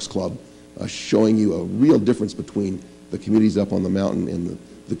the Elks Club, showing you a real difference between the communities up on the mountain and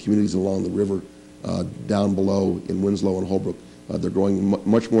the communities along the river down below in Winslow and Holbrook. They're growing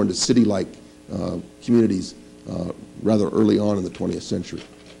much more into city-like communities rather early on in the 20th century.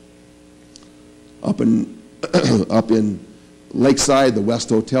 Up in Lakeside, the West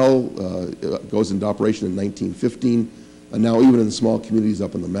Hotel goes into operation in 1915. And now even in the small communities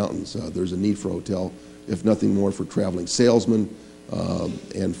up in the mountains, there's a need for a hotel, if nothing more for traveling salesmen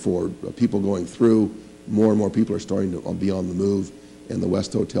and for people going through. More and more people are starting to be on the move, and the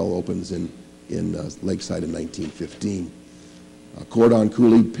West Hotel opens in Lakeside in 1915. Cordon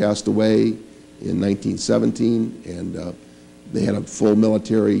Cooley passed away in 1917, and they had a full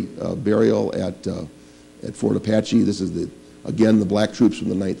military burial at Fort Apache. This is again the black troops from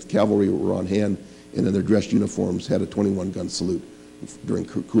the 9th Cavalry were on hand, and in their dress uniforms had a 21-gun salute during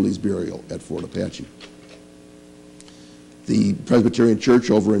Cooley's burial at Fort Apache. The Presbyterian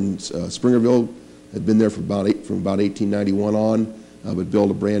Church over in Springerville had been there from about 1891 on, but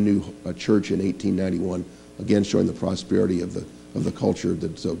built a brand new church in 1891, again showing the prosperity of the culture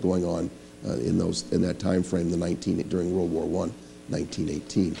that's going on in that time frame, during World War I,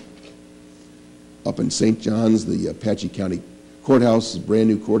 1918. Up in St. John's, the Apache County Courthouse, a brand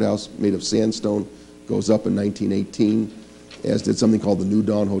new courthouse made of sandstone, goes up in 1918, as did something called the New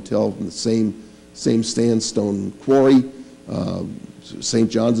Dawn Hotel from the same sandstone quarry. St.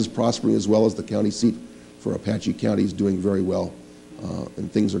 John's is prospering as well as the county seat for Apache County is doing very well,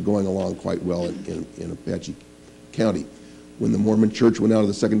 and things are going along quite well in Apache County. When the Mormon Church went out of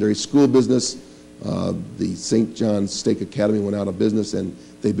the secondary school business, the St. John's Stake Academy went out of business, and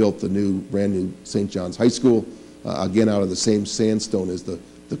they built the brand new St. John's High School, again out of the same sandstone as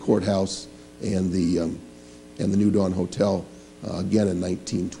the courthouse and the New Dawn Hotel, again in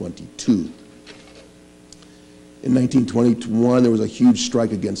 1922. In 1921, there was a huge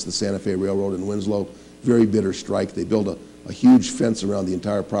strike against the Santa Fe Railroad in Winslow, very bitter strike. They built a huge fence around the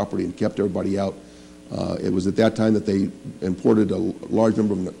entire property and kept everybody out. It was at that time that they imported a large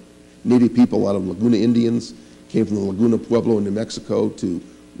number of Native people out of Laguna Indians, came from the Laguna Pueblo in New Mexico to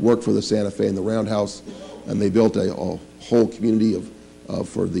work for the Santa Fe and the Roundhouse, and they built a whole community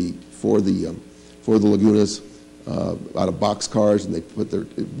for the Lagunas out of boxcars, and they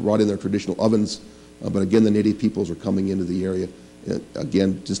brought in their traditional ovens. But again, the Native peoples are coming into the area,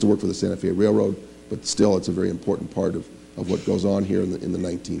 again, just to work for the Santa Fe Railroad, but still it's a very important part of what goes on here in the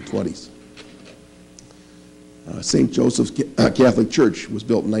 1920s. St. Joseph's Catholic Church was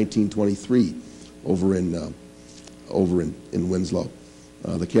built in 1923 over in Winslow.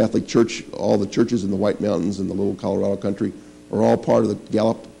 The Catholic Church, all the churches in the White Mountains and the Little Colorado country are all part of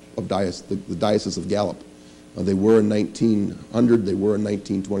the Diocese of Gallup. They were in 1900, they were in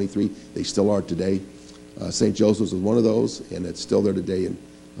 1923, they still are today. St. Joseph's is one of those, and it's still there today, and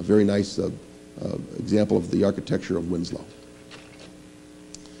a very nice example of the architecture of Winslow.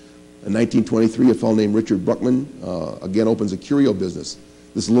 In 1923, a fellow named Richard Bruckman again opens a curio business.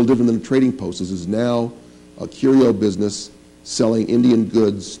 This is a little different than a trading post. This is now a curio business selling Indian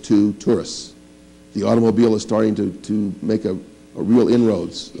goods to tourists. The automobile is starting to make a real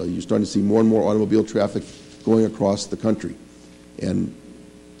inroads. You're starting to see more and more automobile traffic going across the country. And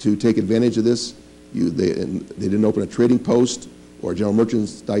to take advantage of this, they didn't open a trading post or a general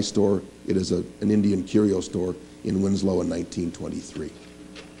merchandise store. It is an Indian curio store in Winslow in 1923.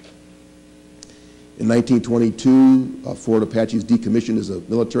 In 1922, Fort Apache is decommissioned as a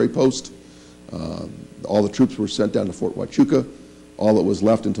military post. All the troops were sent down to Fort Huachuca. All that was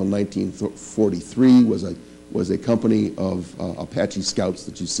left until 1943 was a company of Apache Scouts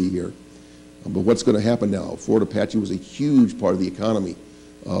that you see here. But what's going to happen now? Fort Apache was a huge part of the economy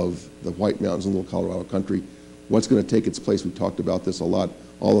of the White Mountains and Little Colorado country. What's going to take its place? We've talked about this a lot.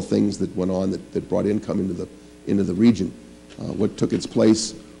 All the things that went on that brought income into the region. What took its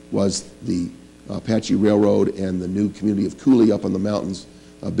place was the Apache Railroad and the new community of Cooley up on the mountains.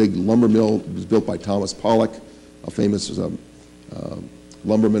 A big lumber mill was built by Thomas Pollock, a famous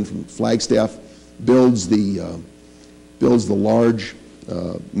lumberman from Flagstaff, builds the large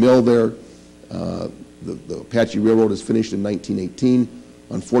mill there. The Apache Railroad is finished in 1918.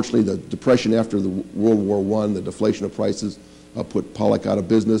 Unfortunately, the depression after the World War I, the deflation of prices, put Pollock out of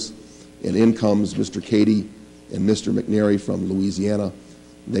business, and in comes Mr. Cady and Mr. McNary from Louisiana.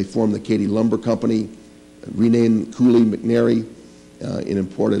 They formed the Katy Lumber Company, renamed Cooley McNary, and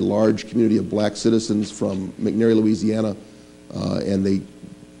imported a large community of black citizens from McNary, Louisiana, and the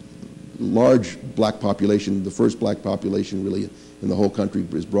large black population, the first black population really in the whole country,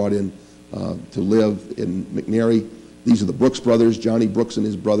 is brought in to live in McNary. These are the Brooks brothers, Johnny Brooks and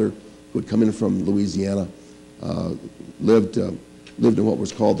his brother, who had come in from Louisiana, lived in what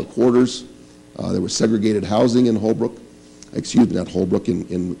was called the quarters. There was segregated housing in Holbrook, excuse me, not Holbrook, in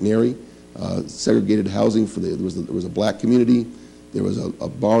McNary. Segregated housing for there was a black community, there was a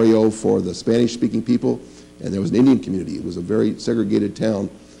barrio for the Spanish-speaking people, and there was an Indian community. It was a very segregated town,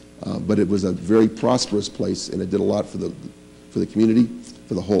 but it was a very prosperous place, and it did a lot for the community,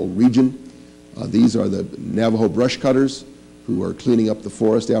 for the whole region. These are the Navajo brush cutters who are cleaning up the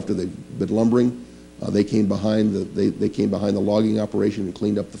forest after they've been lumbering. They came behind the logging operation and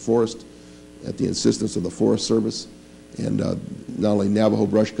cleaned up the forest at the insistence of the Forest Service. And not only Navajo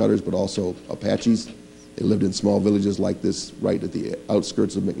brush cutters, but also Apaches. They lived in small villages like this right at the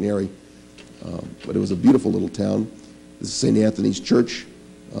outskirts of McNary. But it was a beautiful little town. This is St. Anthony's Church.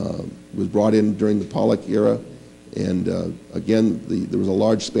 Was brought in during the Pollock era. And again, there was a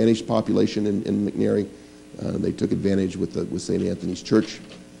large Spanish population in McNary. They took advantage with St. Anthony's Church.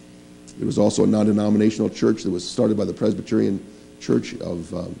 There was also a non-denominational church that was started by the Presbyterian Church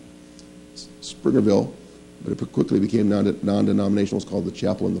of Springerville, but it quickly became non-denominational. It's called the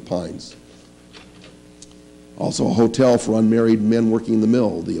Chapel in the Pines. Also a hotel for unmarried men working in the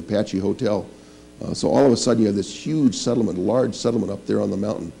mill, the Apache Hotel. So all of a sudden you have this huge settlement, large settlement up there on the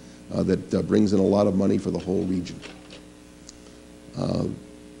mountain that brings in a lot of money for the whole region.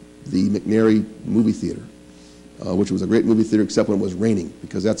 The McNary Movie Theater, which was a great movie theater except when it was raining,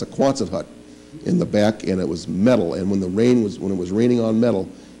 because that's a Quonset hut in the back, and it was metal. And when it was raining on metal,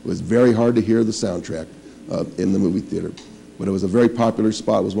 it was very hard to hear the soundtrack in the movie theater. But it was a very popular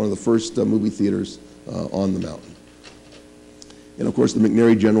spot. It was one of the first movie theaters on the mountain. And of course, the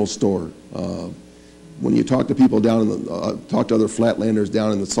McNary General Store. When you talk to people down talk to other flatlanders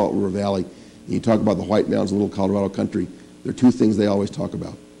down in the Salt River Valley, and you talk about the White Mountains of Little Colorado country, there are two things they always talk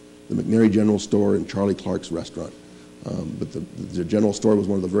about: the McNary General Store and Charlie Clark's restaurant. But the General Store was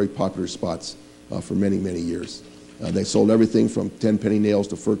one of the very popular spots for many, many years. They sold everything from 10-penny nails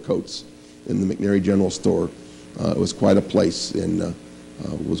to fur coats in the McNary General Store. It was quite a place, and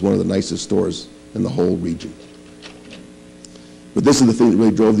was one of the nicest stores in the whole region. But this is the thing that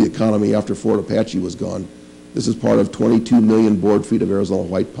really drove the economy after Fort Apache was gone. This is part of 22 million board feet of Arizona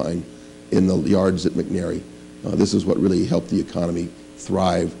white pine in the yards at McNary. This is what really helped the economy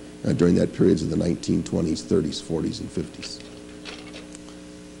thrive during that periods of the 1920s, 30s, 40s, and 50s.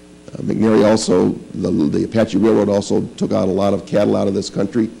 McNary also, the Apache Railroad also took out a lot of cattle out of this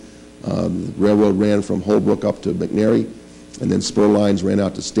country. The railroad ran from Holbrook up to McNary, and then spur lines ran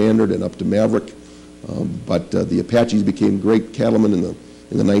out to Standard and up to Maverick. But the Apaches became great cattlemen in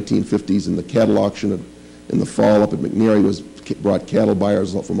the 1950s, and the cattle auction in the fall up at McNary brought cattle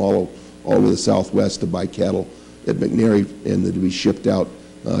buyers from all over the Southwest to buy cattle at McNary and to be shipped out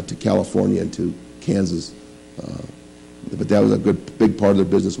to California and to Kansas. But that was a big part of their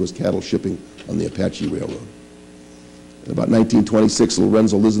business, was cattle shipping on the Apache Railroad. In about 1926,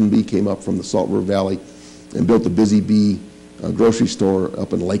 Lorenzo Lisenby came up from the Salt River Valley and built the Busy Bee grocery store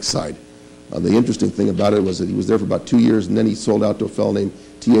up in Lakeside. The interesting thing about it was that he was there for about 2 years, and then he sold out to a fellow named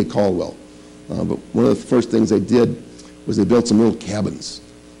T.A. Caldwell. But one of the first things they did was they built some little cabins,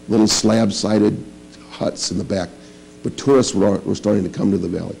 little slab-sided huts in the back. But tourists were starting to come to the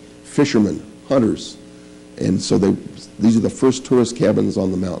valley, fishermen, hunters. And so these are the first tourist cabins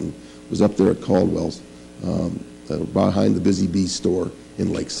on the mountain. It was up there at Caldwell's, behind the Busy Bee store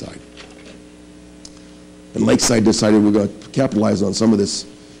in Lakeside. And Lakeside decided we're going to capitalize on some of this,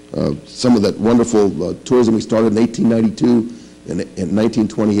 some of that wonderful tourism we started in 1892. And in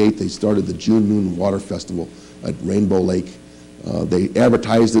 1928, they started the June Moon Water Festival at Rainbow Lake. They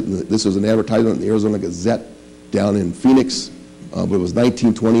advertised it, and this was an advertisement in the Arizona Gazette down in Phoenix. But it was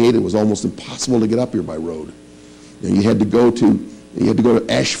 1928. It was almost impossible to get up here by road. And you had to go to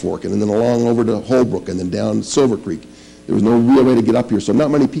Ash Fork, and then along over to Holbrook, and then down Silver Creek. There was no real way to get up here, so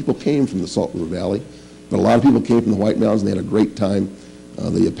not many people came from the Salt River Valley, but a lot of people came from the White Mountains, and they had a great time.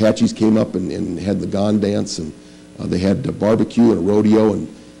 The Apaches came up and had the Gone Dance, and they had a barbecue and a rodeo, and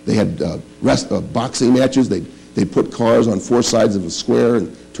they had boxing matches. They'd put cars on four sides of a square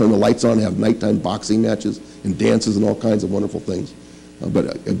and turn the lights on and have nighttime boxing matches and dances and all kinds of wonderful things.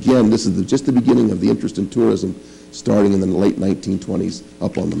 But again, this is just the beginning of the interest in tourism, starting in the late 1920s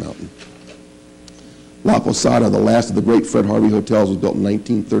up on the mountain. La Posada, the last of the great Fred Harvey hotels, was built in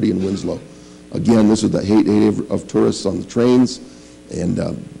 1930 in Winslow. Again, this was the heyday of tourists on the trains, and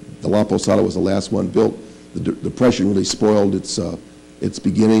the La Posada was the last one built. The Depression really spoiled its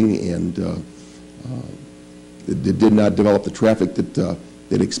beginning, and it did not develop the traffic that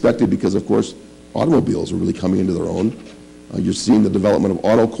they'd expected because, of course, automobiles were really coming into their own. You're seeing the development of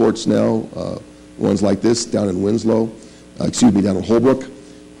auto courts now, ones like this down in Winslow, down in Holbrook,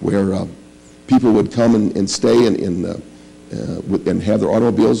 where people would come and stay and have their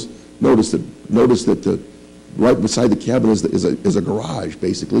automobiles. Notice that right beside the cabin is a garage,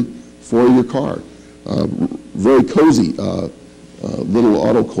 basically, for your car. Very cozy little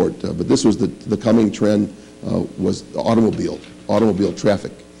auto court, but this was the coming trend, was the automobile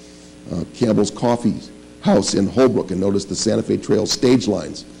traffic. Campbell's Coffee House in Holbrook, and notice the Santa Fe Trail stage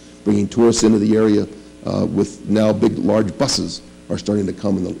lines, bringing tourists into the area with now big, large buses are starting to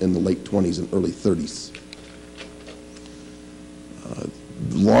come in the late 20s and early 30s.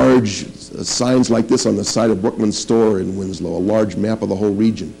 Large signs like this on the side of Brookman's store in Winslow, a large map of the whole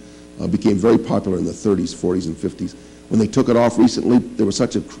region, became very popular in the 30s, 40s, and 50s. When they took it off recently, there was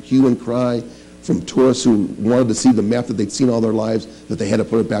such a hue and cry from tourists who wanted to see the map that they'd seen all their lives that they had to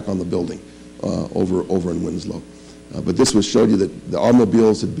put it back on the building over in Winslow. But this showed you that the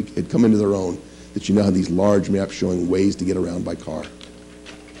automobiles had come into their own, that you now have these large maps showing ways to get around by car.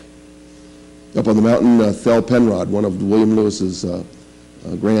 Up on the mountain, Thel Penrod, one of William Lewis's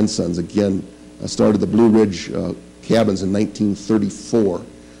grandsons, again, started the Blue Ridge cabins in 1934.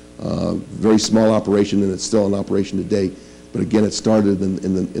 Very small operation, and it's still in operation today. But again, it started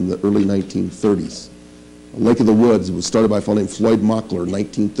in the early 1930s. Lake of the Woods was started by a fellow named Floyd Mockler in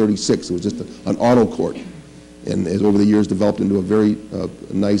 1936. It was just an auto court, and has over the years developed into a very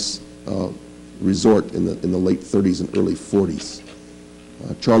nice resort in the late 30s and early 40s.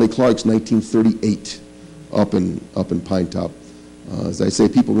 Charlie Clark's 1938 up in Pine Top. As I say,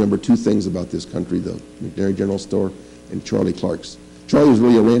 people remember two things about this country: the McNary General Store and Charlie Clark's. Charlie was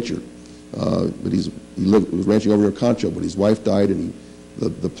really a rancher, but he was ranching over near Concho, but his wife died, and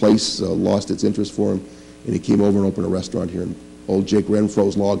the place lost its interest for him, and he came over and opened a restaurant here in old Jake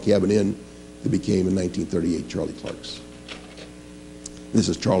Renfro's Log Cabin Inn that became, in 1938, Charlie Clark's. This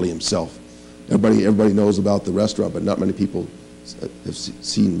is Charlie himself. Everybody knows about the restaurant, but not many people have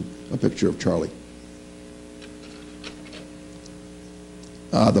seen a picture of Charlie.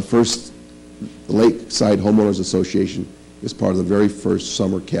 The Lakeside Homeowners Association is part of the very first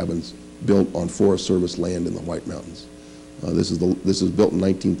summer cabins built on Forest Service land in the White Mountains. This is built in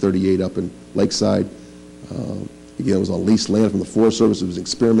 1938 up in Lakeside. Again, it was on leased land from the Forest Service. It was an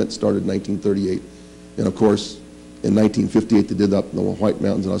experiment, started in 1938. And of course, in 1958, they did up in the White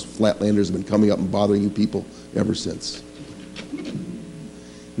Mountains, and us flatlanders have been coming up and bothering you people ever since.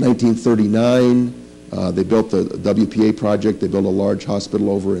 1939, they built the WPA project. They built a large hospital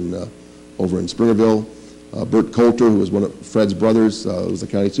over in Springerville. Bert Coulter, who was one of Fred's brothers, was the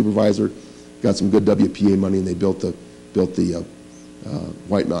county supervisor, got some good WPA money, and they built the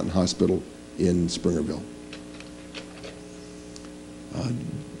White Mountain Hospital in Springerville.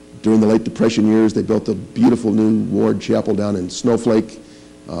 During the late Depression years, they built a beautiful new ward chapel down in Snowflake.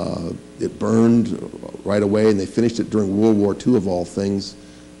 It burned right away, and they finished it during World War II, of all things.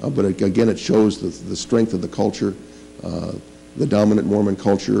 But again, it shows the strength of the culture. The dominant Mormon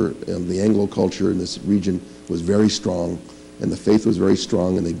culture and the Anglo culture in this region was very strong, and the faith was very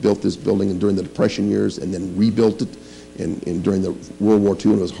strong, and they built this building during the Depression years and then rebuilt it during the World War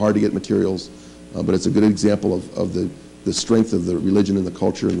II, and it was hard to get materials. But it's a good example of the strength of the religion and the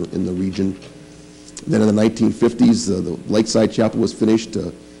culture in the region. Then in the 1950s, the Lakeside Chapel was finished,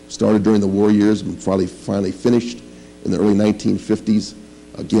 started during the war years, and finally finished in the early 1950s.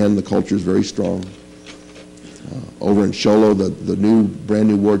 Again, the culture is very strong. Over in Show Low, the brand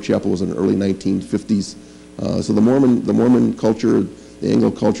new ward chapel was in the early 1950s. So the Mormon culture, the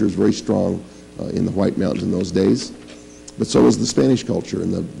Anglo culture is very strong in the White Mountains in those days. But so was the Spanish culture,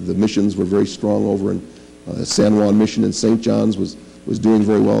 and the missions were very strong over in San Juan Mission in St. John's was doing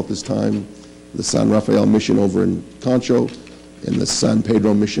very well at this time. The San Rafael Mission over in Concho, and the San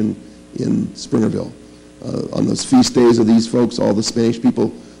Pedro Mission in Springerville. On those feast days of these folks, all the Spanish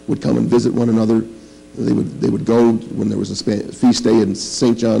people would come and visit one another. They would go when there was a feast day in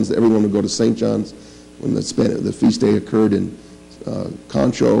St. John's. Everyone would go to St. John's. When the feast day occurred in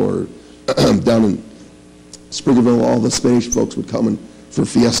Concho or down in Springerville, all the Spanish folks would come for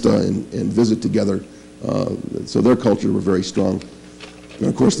fiesta and visit together. So their culture were very strong. And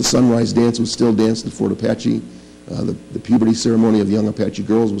of course, the sunrise dance was still danced at Fort Apache. The puberty ceremony of young Apache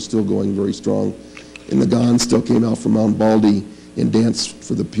girls was still going very strong. And the Gons still came out from Mount Baldy and danced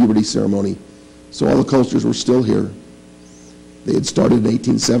for the puberty ceremony. So all the cultures were still here. They had started in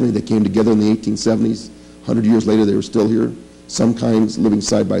 1870. They came together in the 1870s. 100 years later, they were still here, some kinds living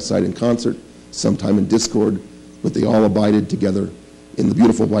side by side in concert, sometime in discord, but they all abided together in the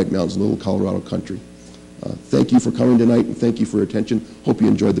beautiful White Mountains, little Colorado country. Thank you for coming tonight, and thank you for your attention. Hope you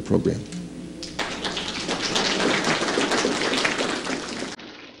enjoyed the program.